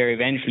might get there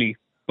eventually.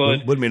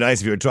 But wouldn't be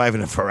nice if you were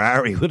driving a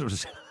Ferrari, would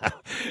it?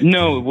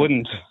 No, it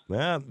wouldn't.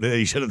 Well,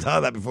 you should have thought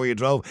that before you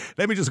drove.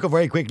 Let me just go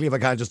very quickly, if I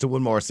can, just do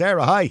one more.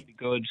 Sarah, hi.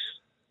 Good.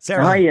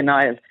 Sarah. Hi,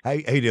 Niall. How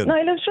you doing?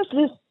 Niall,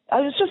 I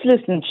was just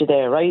listening to you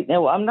there, right?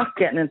 Now, I'm not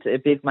getting into a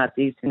big mad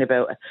thing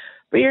about it,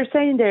 but you're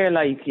saying there,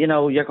 like, you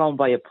know, you're going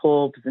by a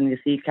pub and you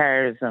see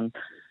cars and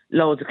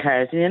loads of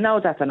cars, and you know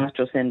that they're not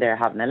just in there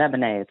having a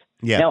lemonade.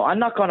 Yeah. Now, I'm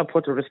not going to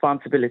put the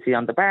responsibility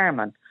on the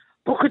barman,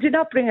 but could you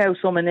not bring out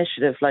some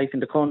initiative, like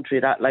in the country,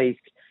 that, like,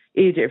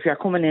 either if you're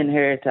coming in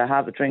here to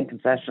have a drinking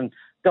session,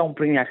 don't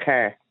bring your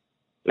car.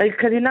 Like,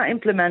 can you not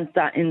implement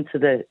that into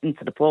the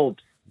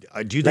pubs?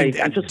 Do you think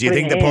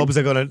the pubs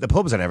are going to? The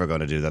pubs are never going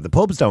to do that. The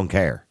pubs don't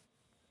care.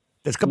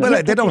 They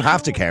don't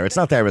have to care. It's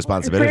not their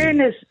responsibility.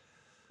 Fairness,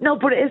 no,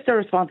 but it is their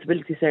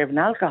responsibility serving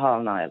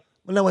alcohol, Niall.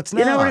 Well, no, it's not.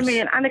 You know what I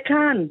mean? And it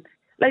can.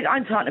 Like,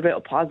 I'm talking about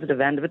a positive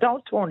end of it.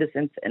 Don't turn this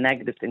into a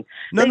negative thing.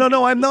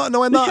 No, I'm not.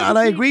 And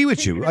I agree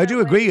with you. I do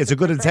agree. It's a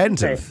good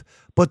incentive.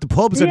 But the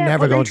pubs are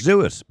never going to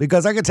do it.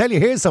 Because I can tell you,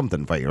 here's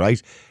something for you,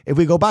 right? If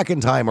we go back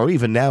in time, or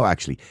even now,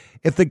 actually,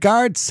 if the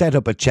guards set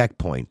up a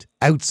checkpoint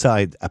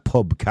outside a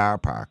pub car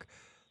park,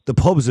 the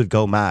pubs would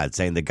go mad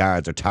saying the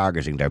guards are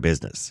targeting their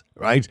business,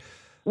 right?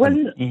 Well,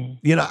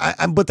 you know,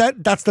 but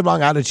that's the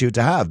wrong attitude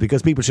to have,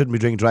 because people shouldn't be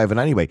drinking driving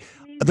anyway.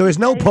 There is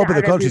no pub in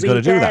the country that's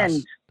going to do that.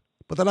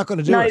 But they're not going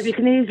to do it. No, you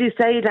can easily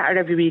say that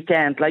every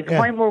weekend. Like, if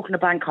I'm working a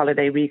bank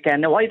holiday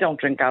weekend, now I don't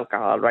drink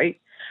alcohol, right?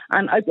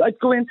 And I'd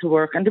go into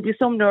work and there'd be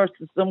some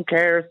nurses, some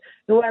carers,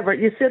 whoever,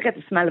 you still get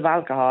the smell of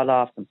alcohol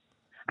off them.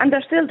 And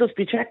there still just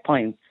be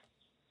checkpoints.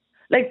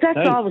 Like,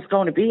 that's always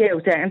going to be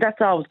out there and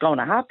that's always going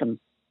to happen.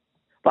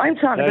 But I'm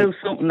talking about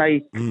something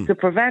like to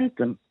prevent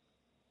them.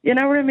 You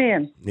know what I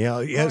mean?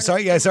 Yeah.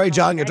 Sorry,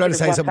 John, you're trying to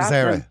say something to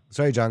Sarah.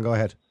 Sorry, John, go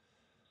ahead.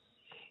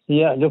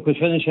 Yeah, look, we'll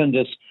finish on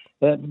this.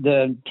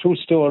 The true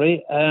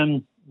story,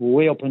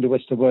 way up in the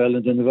west of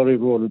Ireland in a very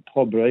rural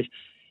pub, right?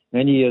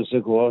 Many years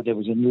ago, there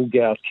was a new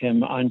guard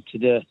came onto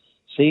the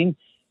scene,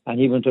 and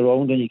he went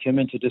around and he came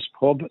into this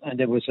pub, and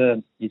there was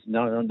he's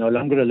no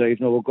longer alive,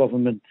 no, a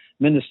government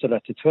minister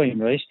at the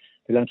time, right?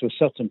 Belonged to a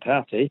certain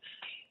party,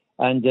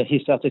 and he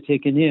started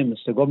taking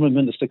names. The government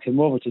minister came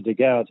over to the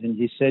guard and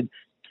he said,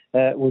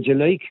 would you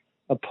like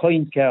a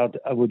point card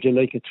or would you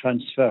like a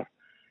transfer?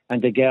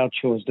 And the guard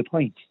chose the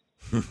point.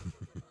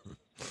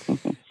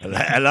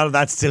 A lot of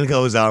that still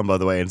goes on, by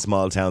the way, in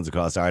small towns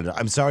across Ireland.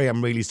 I'm sorry,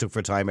 I'm really stuck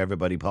for time,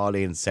 everybody.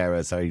 Pauline,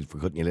 Sarah, sorry for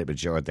cutting you a little bit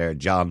short there.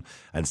 John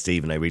and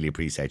Stephen, I really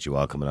appreciate you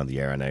all coming on the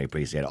air, and I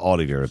appreciate all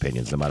of your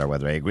opinions, no matter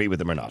whether I agree with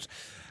them or not.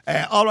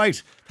 All right,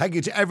 thank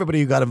you to everybody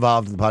who got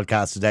involved in the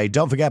podcast today.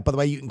 Don't forget, by the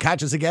way, you can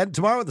catch us again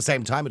tomorrow at the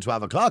same time at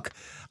 12 o'clock.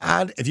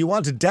 And if you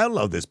want to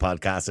download this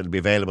podcast, it'll be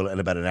available in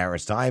about an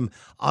hour's time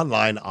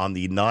online on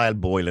the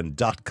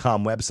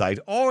niallboylan.com website,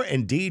 or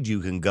indeed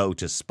you can go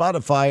to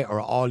Spotify or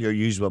all your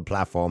usual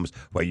platforms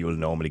where you will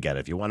normally get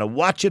it. If you want to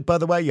watch it, by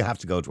the way, you have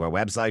to go to our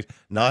website,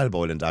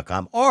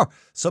 niallboylan.com, or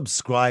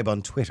subscribe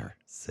on Twitter.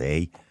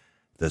 See,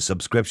 the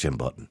subscription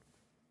button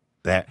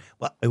there.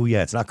 Well,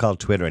 it's not called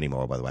Twitter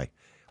anymore, by the way.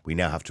 We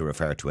now have to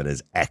refer to it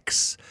as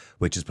X,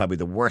 which is probably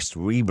the worst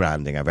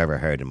rebranding I've ever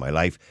heard in my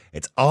life.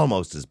 It's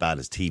almost as bad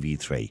as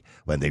TV3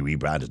 when they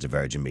rebranded to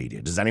Virgin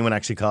Media. Does anyone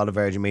actually call it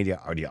Virgin Media,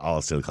 or do you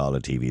all still call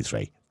it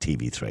TV3?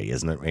 TV3,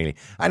 isn't it, really?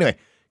 Anyway,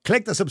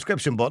 click the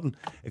subscription button.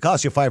 It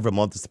costs you $5 a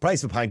month. It's the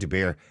price of a pint of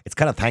beer. It's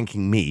kind of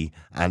thanking me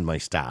and my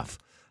staff,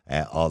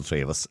 all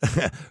three of us,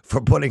 for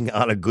putting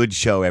on a good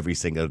show every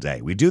single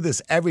day. We do this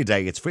every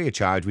day. It's free of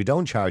charge. We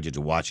don't charge you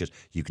to watch it.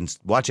 You can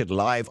watch it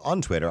live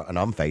on Twitter and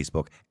on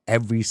Facebook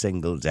every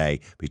single day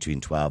between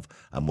 12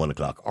 and 1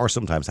 o'clock, or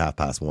sometimes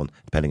 1:30,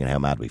 depending on how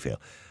mad we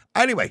feel.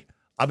 Anyway,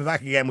 I'll be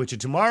back again with you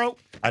tomorrow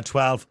at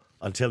 12.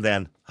 Until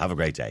then, have a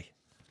great day.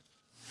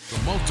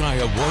 The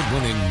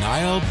multi-award-winning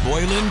Niall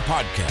Boylan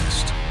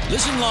podcast.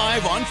 Listen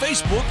live on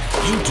Facebook,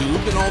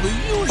 YouTube, and all the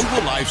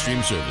usual live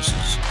stream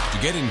services. To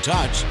get in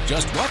touch,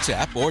 just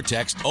WhatsApp or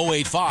text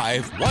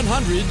 085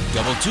 100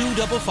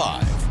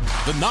 2255.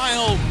 The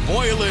Niall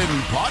Boylan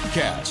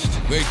podcast.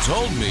 They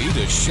told me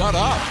to shut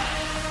up.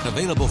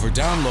 Available for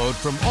download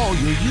from all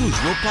your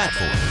usual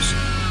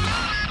platforms.